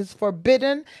 and it is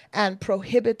forbidden and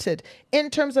prohibited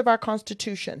in terms of our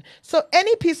Constitution. So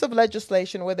any piece of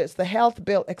legislation, whether it's the health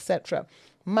bill, etc.,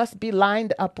 must be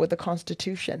lined up with the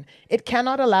Constitution. It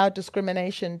cannot allow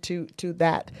discrimination to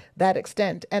that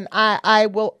extent. And I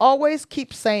will always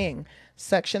keep saying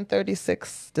Section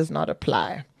 36 does not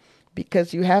apply.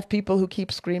 Because you have people who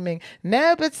keep screaming,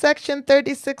 no, but Section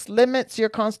 36 limits your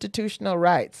constitutional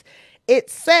rights.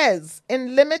 It says,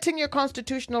 in limiting your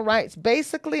constitutional rights,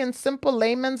 basically in simple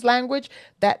layman's language,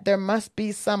 that there must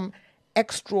be some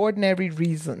extraordinary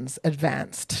reasons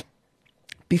advanced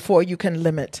before you can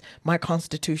limit my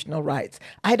constitutional rights.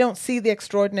 I don't see the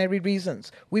extraordinary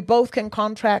reasons. We both can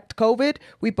contract COVID.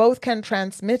 We both can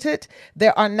transmit it.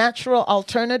 There are natural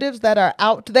alternatives that are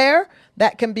out there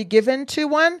that can be given to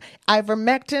one.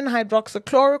 Ivermectin,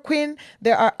 hydroxychloroquine.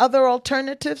 There are other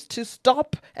alternatives to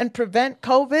stop and prevent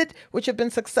COVID, which have been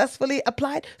successfully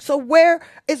applied. So where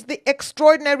is the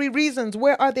extraordinary reasons?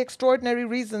 Where are the extraordinary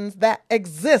reasons that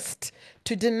exist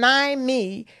to deny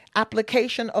me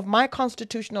application of my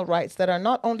constitutional rights that are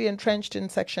not only entrenched in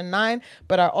Section 9,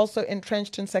 but are also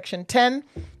entrenched in Section 10,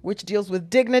 which deals with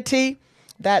dignity,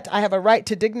 that I have a right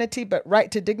to dignity, but right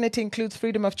to dignity includes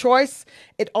freedom of choice.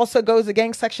 It also goes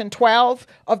against Section 12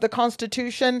 of the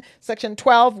Constitution, Section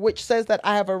 12, which says that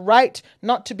I have a right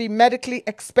not to be medically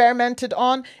experimented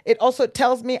on. It also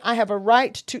tells me I have a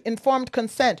right to informed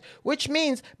consent, which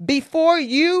means before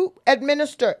you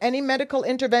administer any medical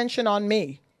intervention on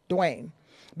me, Dwayne,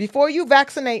 before you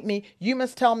vaccinate me, you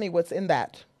must tell me what's in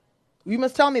that. You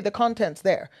must tell me the contents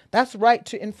there. That's right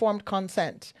to informed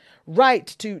consent. Right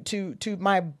to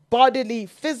my bodily,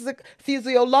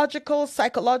 physiological,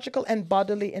 psychological, and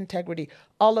bodily integrity.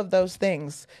 All of those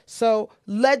things. So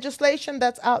legislation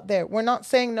that's out there, we're not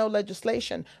saying no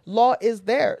legislation. Law is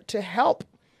there to help,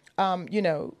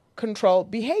 control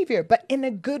behavior, but in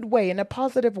a good way, in a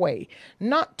positive way.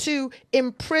 Not to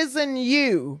imprison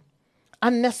you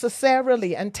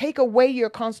unnecessarily and take away your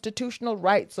constitutional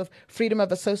rights of freedom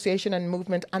of association and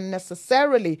movement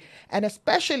unnecessarily, and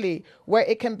especially where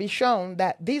it can be shown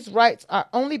that these rights are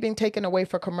only being taken away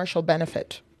for commercial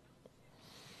benefit.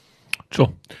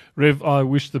 Sure. Rev, I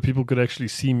wish the people could actually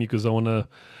see me because I want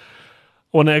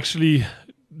to actually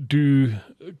do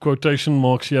quotation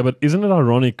marks here, but isn't it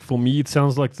ironic? For me, it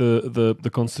sounds like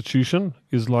the Constitution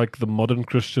is like the modern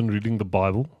Christian reading the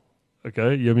Bible.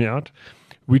 Okay, hear me out.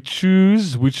 We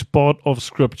choose which part of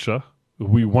Scripture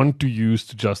we want to use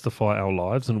to justify our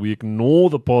lives, and we ignore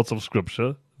the parts of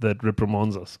Scripture that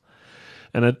reprimands us.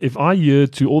 And if I hear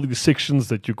to all these sections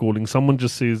that you're calling, someone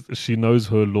just says she knows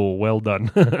her law. Well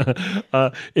done.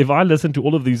 If I listen to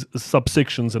all of these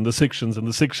subsections and the sections and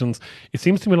the sections, it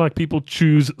seems to me like people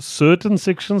choose certain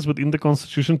sections within the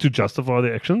Constitution to justify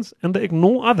their actions, and they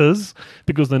ignore others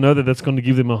because they know that that's going to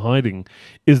give them a hiding.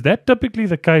 Is that typically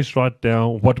the case right now,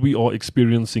 what we are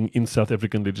experiencing in South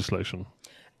African legislation?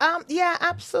 Yeah,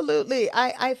 absolutely.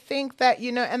 I think that,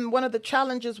 and one of the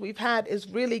challenges we've had is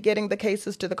really getting the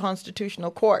cases to the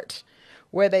Constitutional Court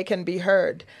where they can be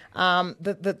heard.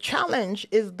 The challenge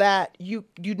is that you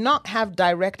do not have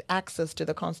direct access to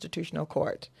the Constitutional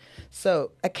Court.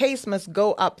 So a case must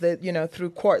go up through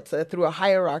courts, through a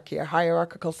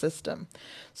hierarchical system.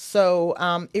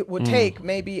 So it would take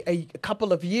maybe a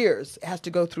couple of years. It has to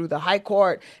go through the High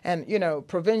Court and,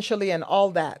 provincially and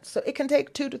all that. So it can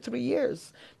take 2 to 3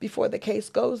 years before the case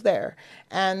goes there.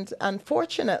 And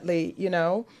unfortunately,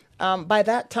 by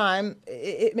that time,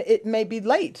 it may be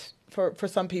late. For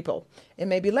some people, it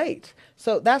may be late.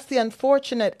 So that's the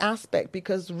unfortunate aspect,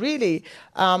 because really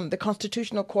the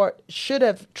Constitutional Court should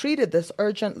have treated this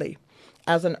urgently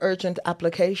as an urgent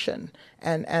application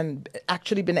and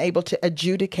actually been able to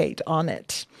adjudicate on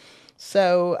it.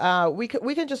 So we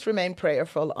can just remain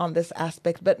prayerful on this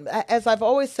aspect. But as I've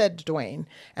always said, Dwayne,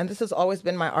 and this has always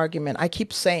been my argument, I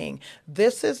keep saying,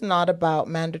 this is not about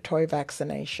mandatory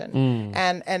vaccination.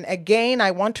 And again,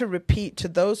 I want to repeat to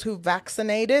those who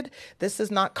vaccinated, this is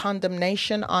not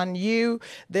condemnation on you.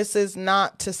 This is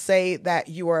not to say that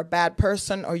you are a bad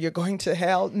person or you're going to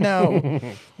hell. No,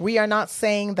 we are not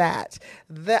saying that.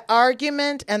 The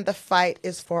argument and the fight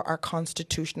is for our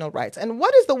constitutional rights. And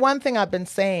what is the one thing I've been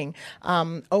saying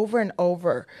over and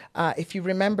over? If you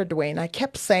remember, Dwayne, I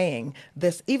kept saying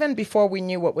this even before we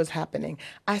knew what was happening.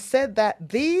 I said that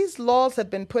these laws have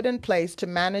been put in place to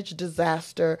manage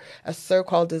disaster, a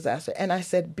so-called disaster. And I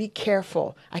said, be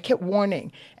careful. I kept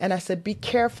warning. And I said, be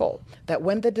careful that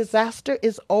when the disaster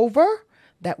is over,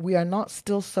 that we are not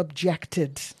still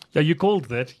subjected. Yeah, you called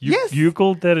that. Yes. You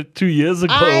called that 2 years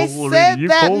ago. I said You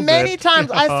that called many that. times.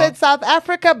 I said, South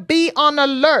Africa, be on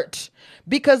alert,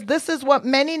 because this is what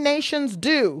many nations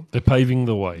do. They're paving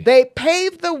the way. They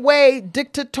pave the way.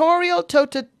 Dictatorial,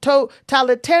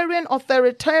 totalitarian,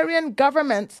 authoritarian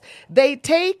governments, they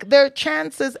take their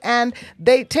chances and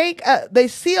they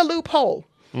see a loophole.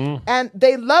 And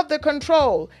they love the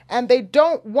control, and they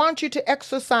don't want you to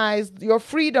exercise your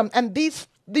freedom. And these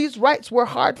rights were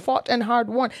hard fought and hard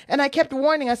won. And I kept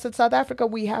warning. I said, South Africa,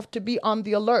 we have to be on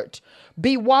the alert.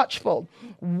 Be watchful.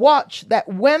 Watch that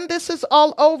when this is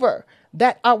all over,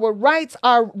 that our rights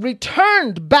are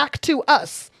returned back to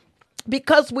us.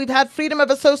 Because we've had freedom of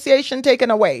association taken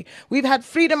away. We've had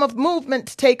freedom of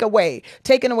movement taken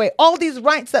away. All these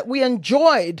rights that we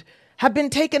enjoyed have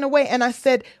been taken away. And I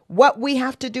said, what we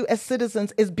have to do as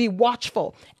citizens is be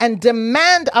watchful and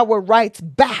demand our rights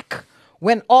back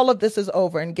when all of this is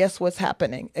over. And guess what's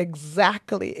happening?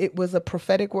 Exactly. It was a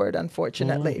prophetic word,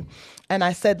 unfortunately. And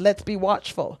I said, let's be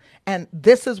watchful. And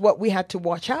this is what we had to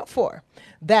watch out for.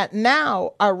 That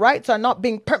now our rights are not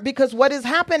being, because what is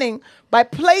happening by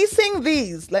placing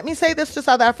these, let me say this to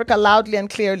South Africa loudly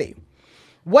and clearly.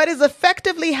 What is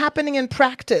effectively happening in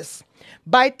practice,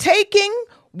 by taking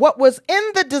what was in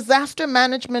the Disaster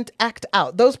Management Act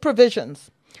out, those provisions,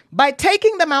 by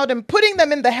taking them out and putting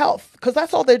them in the health, because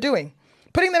that's all they're doing,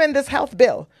 putting them in this health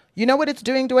bill. You know what it's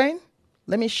doing, Dwayne?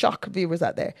 Let me shock viewers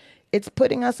out there. It's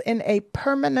putting us in a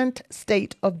permanent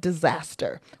state of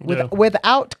disaster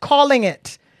without calling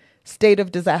it State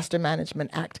of Disaster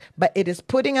Management Act. But it is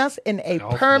putting us in a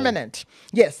permanent.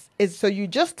 Yes. So you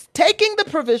just taking the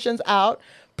provisions out,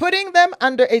 putting them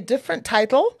under a different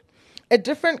title, a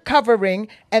different covering,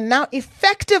 and now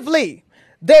effectively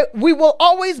we will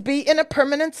always be in a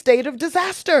permanent state of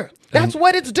disaster. That's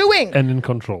what it's doing. And in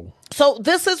control. So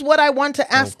this is what I want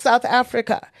to ask South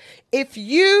Africa. If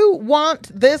you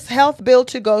want this health bill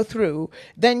to go through,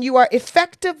 then you are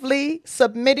effectively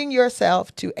submitting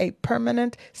yourself to a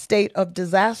permanent state of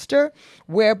disaster,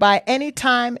 whereby any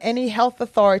time any health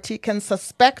authority can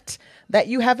suspect that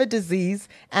you have a disease,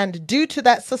 and due to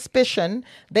that suspicion,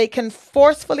 they can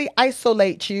forcefully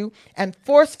isolate you and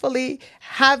forcefully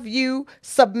have you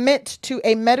submit to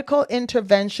a medical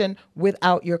intervention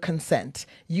without your consent.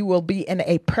 You will be in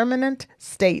a permanent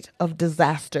state of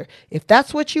disaster. If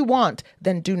that's what you want,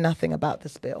 then do nothing about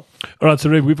this bill. All right, so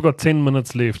Rev, we've got 10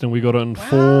 minutes left, and we got to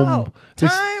inform. Wow.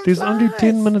 There's only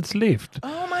 10 minutes left.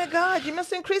 Oh my God. God, you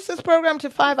must increase this program to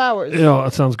 5 hours. Yeah,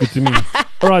 that sounds good to me.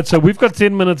 All right, so we've got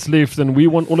 10 minutes left, and we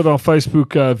want all of our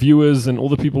Facebook viewers and all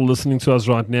the people listening to us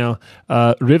right now.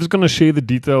 Rev's going to share the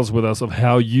details with us of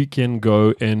how you can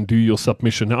go and do your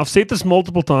submission. Now, I've said this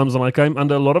multiple times, and I came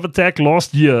under a lot of attack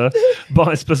last year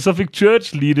by specific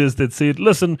church leaders that said,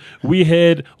 listen, we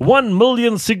had 1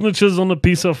 million signatures on a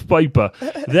piece of paper.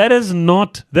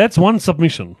 That's one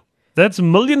submission. That's a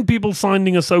million people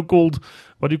signing a so-called,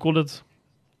 what do you call it?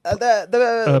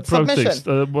 The protest.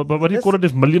 submission. What do you call it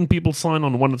if a million people sign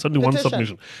on one? It's only one Petition.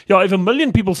 submission. Yeah, if a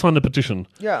million people sign a petition,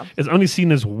 it's only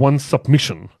seen as one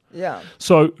submission. Yeah.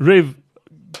 So, Rev,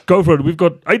 go for it. We've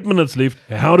got 8 minutes left.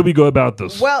 How do we go about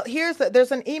this? Well,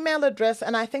 there's an email address,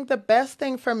 and I think the best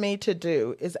thing for me to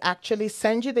do is actually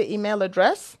send you the email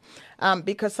address.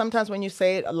 Because sometimes when you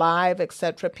say it live,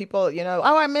 etc., people,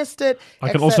 I missed it.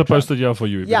 I can also post it here for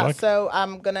you if you like. So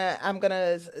I'm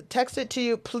gonna text it to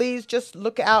you. Please just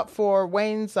look out for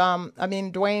Dwayne's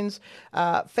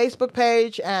Facebook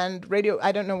page and radio.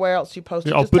 I don't know where else you post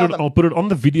it. I'll put it on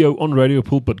the video on Radio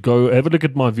Pulpit. Go have a look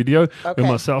at my video with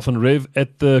myself and Rev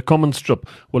at the comment strip.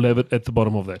 We'll have it at the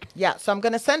bottom of that. Yeah, so I'm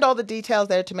going to send all the details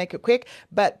there to make it quick,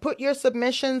 but put your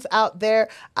submissions out there.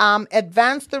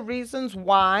 Advance the reasons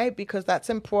why, because that's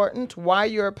important, why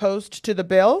you're opposed to the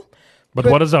bill. But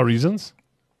what is our reasons?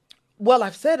 Well,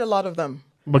 I've said a lot of them.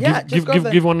 But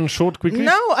give one short quickly.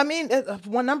 No, I mean,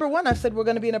 number one, I said we're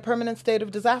going to be in a permanent state of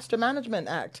disaster management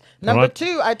act. Number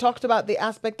two, I talked about the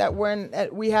aspect that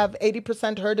we have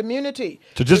 80% herd immunity.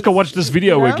 So just go watch this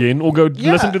video again, or go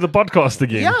listen to the podcast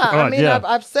again. Yeah,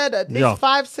 I've said at least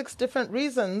 5-6 different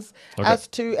reasons as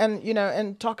to,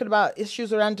 and talking about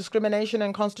issues around discrimination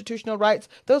and constitutional rights.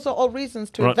 Those are all reasons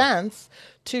to advance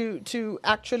to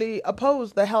actually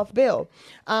oppose the health bill.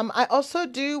 I also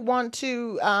do want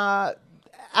to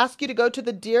ask you to go to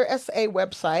the Dear SA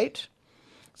website.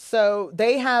 So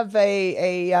they have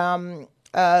a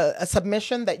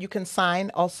submission that you can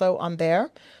sign also on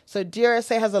there. So Dear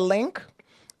SA has a link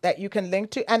that you can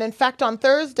link to. And in fact, on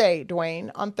Thursday, Dwayne,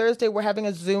 we're having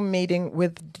a Zoom meeting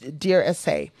with Dear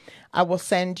SA. I will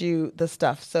send you the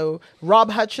stuff. So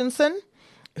Rob Hutchinson,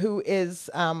 who is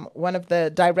one of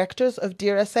the directors of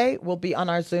Dear SA, will be on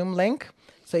our Zoom link.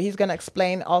 So he's going to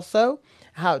explain also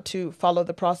how to follow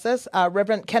the process.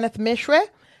 Reverend Kenneth Mishre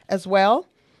as well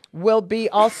will be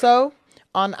also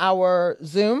on our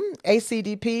Zoom.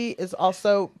 ACDP is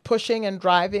also pushing and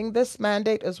driving this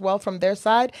mandate as well from their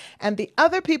side. And the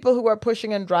other people who are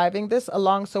pushing and driving this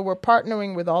along, so we're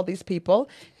partnering with all these people,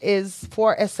 is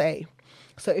 4SA.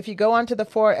 So if you go onto the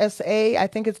 4SA, I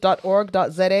think it's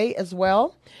 .org.za as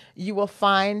well, you will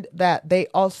find that they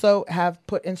also have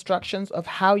put instructions of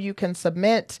how you can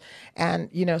submit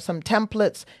and, some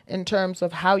templates in terms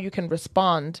of how you can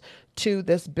respond to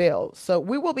this bill. So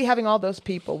we will be having all those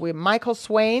people. Michael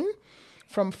Swain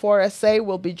from 4SA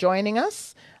will be joining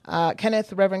us.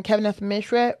 Reverend Kenneth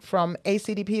Mishre from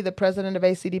ACDP, the president of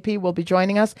ACDP, will be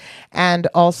joining us. And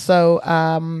also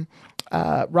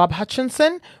Rob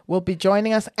Hutchinson will be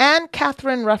joining us, and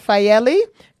Catherine Raffaelli,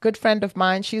 good friend of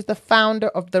mine. She's the founder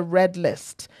of the Red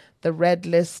List,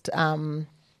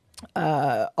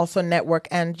 also network,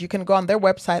 and you can go on their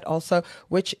website also,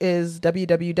 which is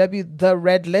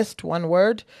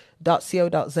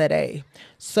www.theredlist.co.za.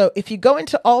 So if you go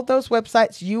into all those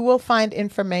websites, you will find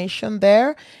information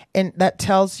there and that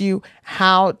tells you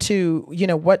how to,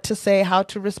 what to say, how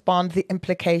to respond, the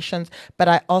implications. But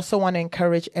I also want to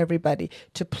encourage everybody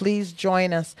to please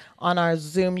join us on our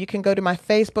Zoom. You can go to my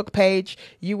Facebook page.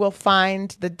 You will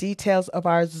find the details of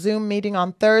our Zoom meeting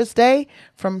on Thursday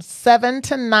from 7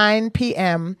 to 9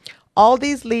 p.m. All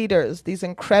these leaders, these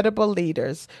incredible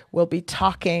leaders, will be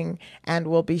talking and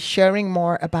will be sharing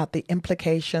more about the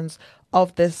implications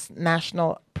of this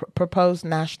proposed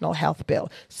national health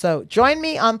bill. So join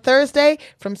me on Thursday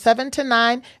from 7 to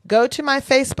 9. Go to my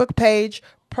Facebook page,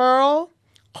 Pearl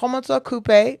Khomotso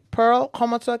Kupe, Pearl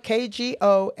Khomotso,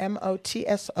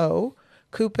 Khomotso,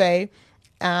 Kupe,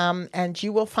 and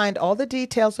you will find all the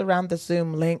details around the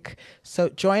Zoom link. So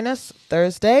join us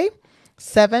Thursday,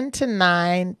 7 to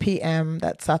 9 p.m.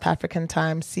 That's South African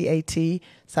time, CAT,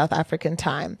 South African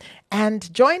time.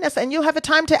 And join us, and you'll have a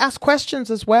time to ask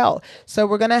questions as well. So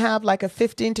we're going to have like a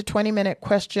 15 to 20 minute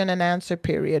question and answer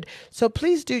period. So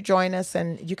please do join us,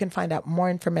 and you can find out more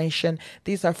information.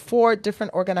 These are 4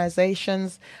 different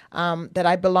organizations that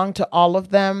I belong to all of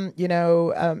them.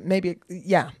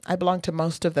 I belong to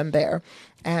most of them there.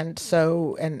 And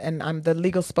so, and I'm the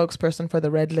legal spokesperson for the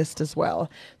Red List as well.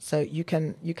 So you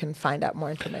can find out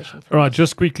more information. All right,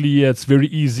 just quickly, it's very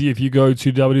easy. If you go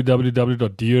to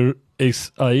www.dearsa.org.za,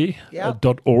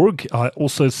 .org. I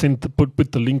also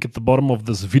put the link at the bottom of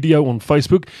this video on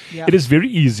Facebook. Yep. It is very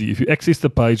easy. If you access the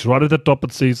page, right at the top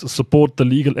it says support the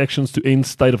legal actions to end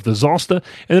state of disaster.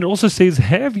 And it also says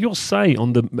have your say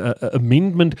on the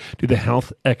amendment to the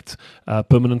Health Act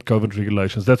permanent COVID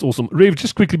regulations. That's awesome. Rev,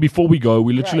 just quickly before we go,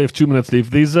 we literally have 2 minutes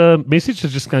left. There's a message that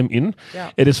just came in.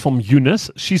 Yeah. It is from Eunice.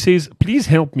 She says, please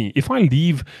help me. If I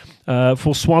leave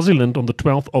for Swaziland on the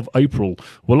 12th of April,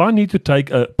 will I need to take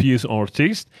a PSR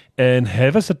test and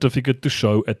have a certificate to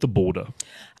show at the border?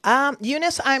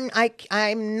 Eunice,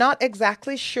 I'm not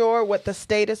exactly sure what the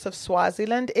status of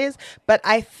Swaziland is, but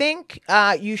I think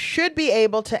you should be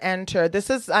able to enter. This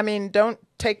is, don't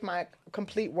take my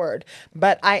complete word,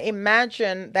 but I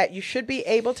imagine that you should be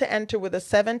able to enter with a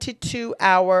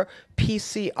 72-hour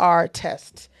PCR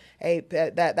test.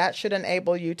 That should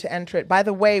enable you to enter it. By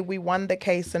the way, we won the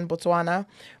case in Botswana.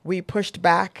 We pushed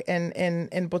back in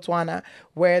Botswana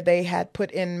where they had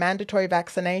put in mandatory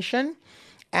vaccination.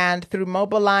 And through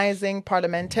mobilizing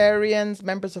parliamentarians,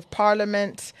 members of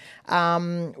parliament,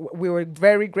 we were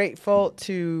very grateful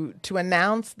to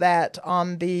announce that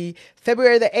on the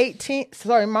March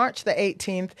the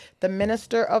 18th, the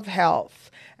Minister of Health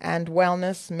and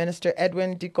Wellness, Minister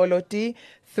Edwin Dikolotti,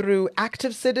 through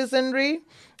active citizenry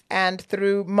and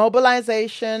through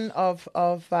mobilization of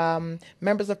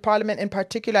members of parliament. In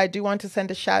particular, I do want to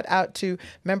send a shout out to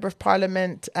Member of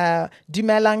Parliament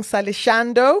Dumelang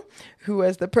Salishando, who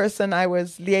was the person I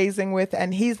was liaising with,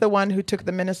 and he's the one who took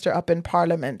the minister up in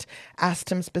parliament,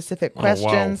 asked him specific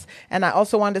questions. Wow. And I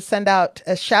also want to send out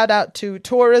a shout out to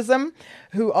tourism,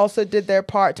 who also did their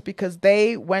part because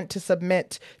they went to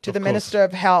submit to the Minister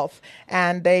of Health,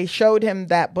 and they showed him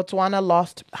that Botswana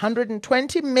lost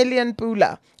 120 million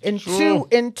pula in 2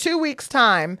 weeks'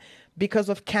 time because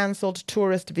of cancelled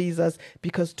tourist visas,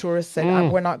 because tourists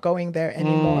said, we're not going there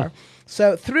anymore.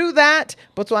 So through that,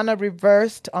 Botswana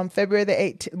reversed on February the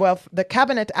 18th. Well, the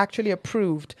cabinet actually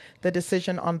approved the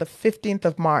decision on the 15th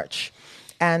of March.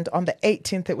 And on the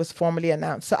 18th, it was formally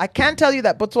announced. So I can tell you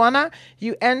that Botswana,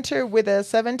 you enter with a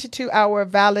 72-hour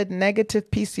valid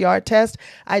negative PCR test.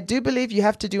 I do believe you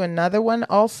have to do another one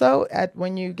also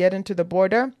when you get into the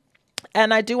border.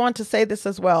 And I do want to say this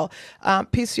as well.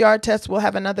 PCR tests, we'll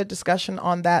have another discussion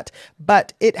on that.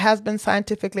 But it has been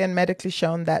scientifically and medically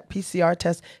shown that PCR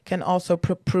tests can also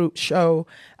show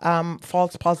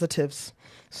false positives.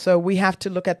 So we have to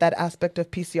look at that aspect of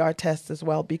PCR tests as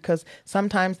well, because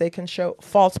sometimes they can show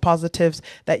false positives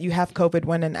that you have COVID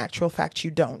when in actual fact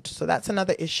you don't. So that's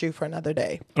another issue for another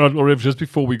day. All right, Rev, just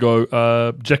before we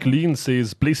go, Jacqueline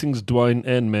says, blessings, Dwayne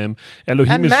and ma'am.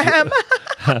 Elohim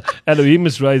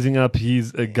is raising up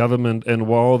his government, and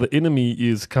while the enemy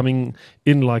is coming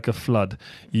in like a flood,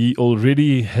 he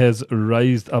already has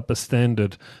raised up a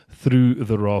standard through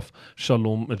the wrath.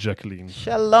 Shalom, Jacqueline.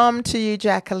 Shalom to you,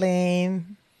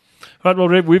 Jacqueline. Right, well,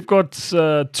 Rev, we've got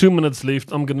 2 minutes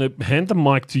left. I'm going to hand the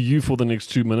mic to you for the next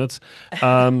 2 minutes.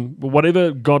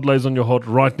 Whatever God lays on your heart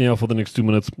right now for the next 2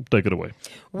 minutes, take it away.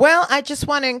 Well, I just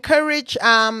want to encourage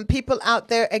people out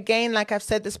there. Again, like I've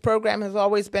said, this program has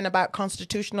always been about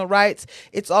constitutional rights.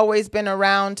 It's always been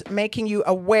around making you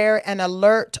aware and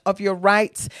alert of your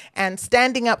rights and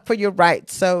standing up for your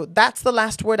rights. So that's the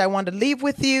last word I want to leave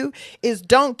with you is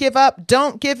don't give up,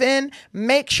 don't give in.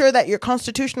 Make sure that your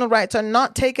constitutional rights are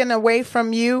not taken away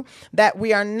from you, that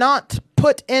we are not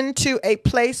put into a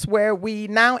place where we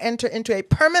now enter into a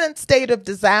permanent state of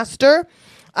disaster.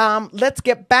 Let's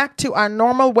get back to our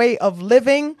normal way of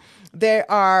living. There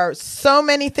are so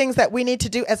many things that we need to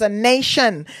do as a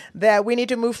nation, that we need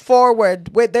to move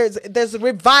forward with. There's a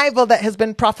revival that has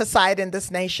been prophesied in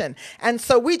this nation. And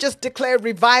so we just declare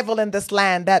revival in this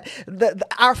land, that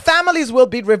our families will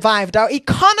be revived. Our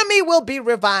economy will be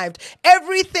revived.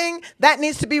 Everything that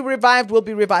needs to be revived will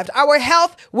be revived. Our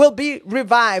health will be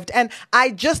revived. And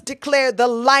I just declare the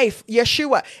life,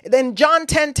 Yeshua. In John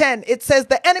 10:10, it says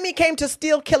the enemy came to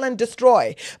steal, kill, and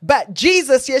destroy. But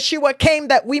Jesus, Yeshua, came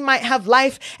that we might have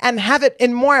life and have it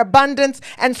in more abundance.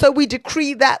 And so we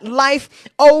decree that life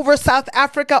over South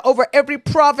Africa, over every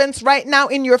province right now,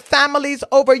 in your families,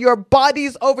 over your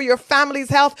bodies, over your family's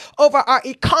health, over our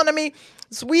economy.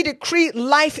 So we decree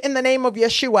life in the name of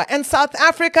Yeshua. And South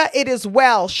Africa, it is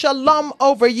well. Shalom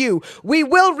over you. We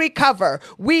will recover.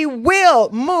 We will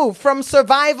move from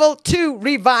survival to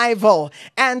revival.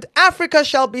 And Africa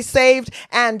shall be saved.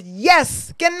 And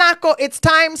yes, Kenako, it's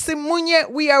time.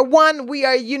 Simunye, we are one. We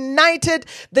are united.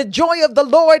 The joy of the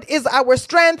Lord is our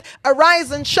strength.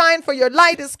 Arise and shine, for your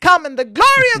light is come, and the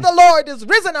glory of the Lord is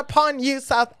risen upon you,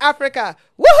 South Africa.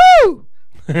 Woohoo!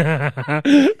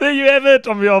 There you have it.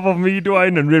 On behalf of me,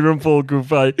 Dwayne, and Reverend Paul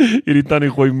Kufay, hierdie Tannie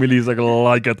Gooi Millies, I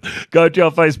like it. Go to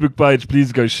our Facebook page.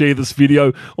 Please go share this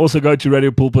video. Also go to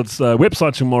Radio Pulpit's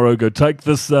website tomorrow. Go take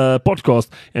this podcast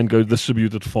and go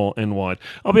distribute it far and wide.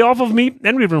 On behalf of me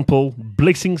and Reverend Paul,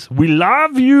 blessings. We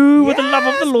love you with the love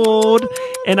of the Lord.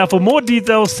 And for more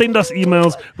details, send us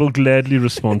emails. We'll gladly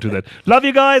respond to that. Love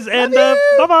you guys, and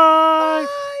bye-bye. Bye.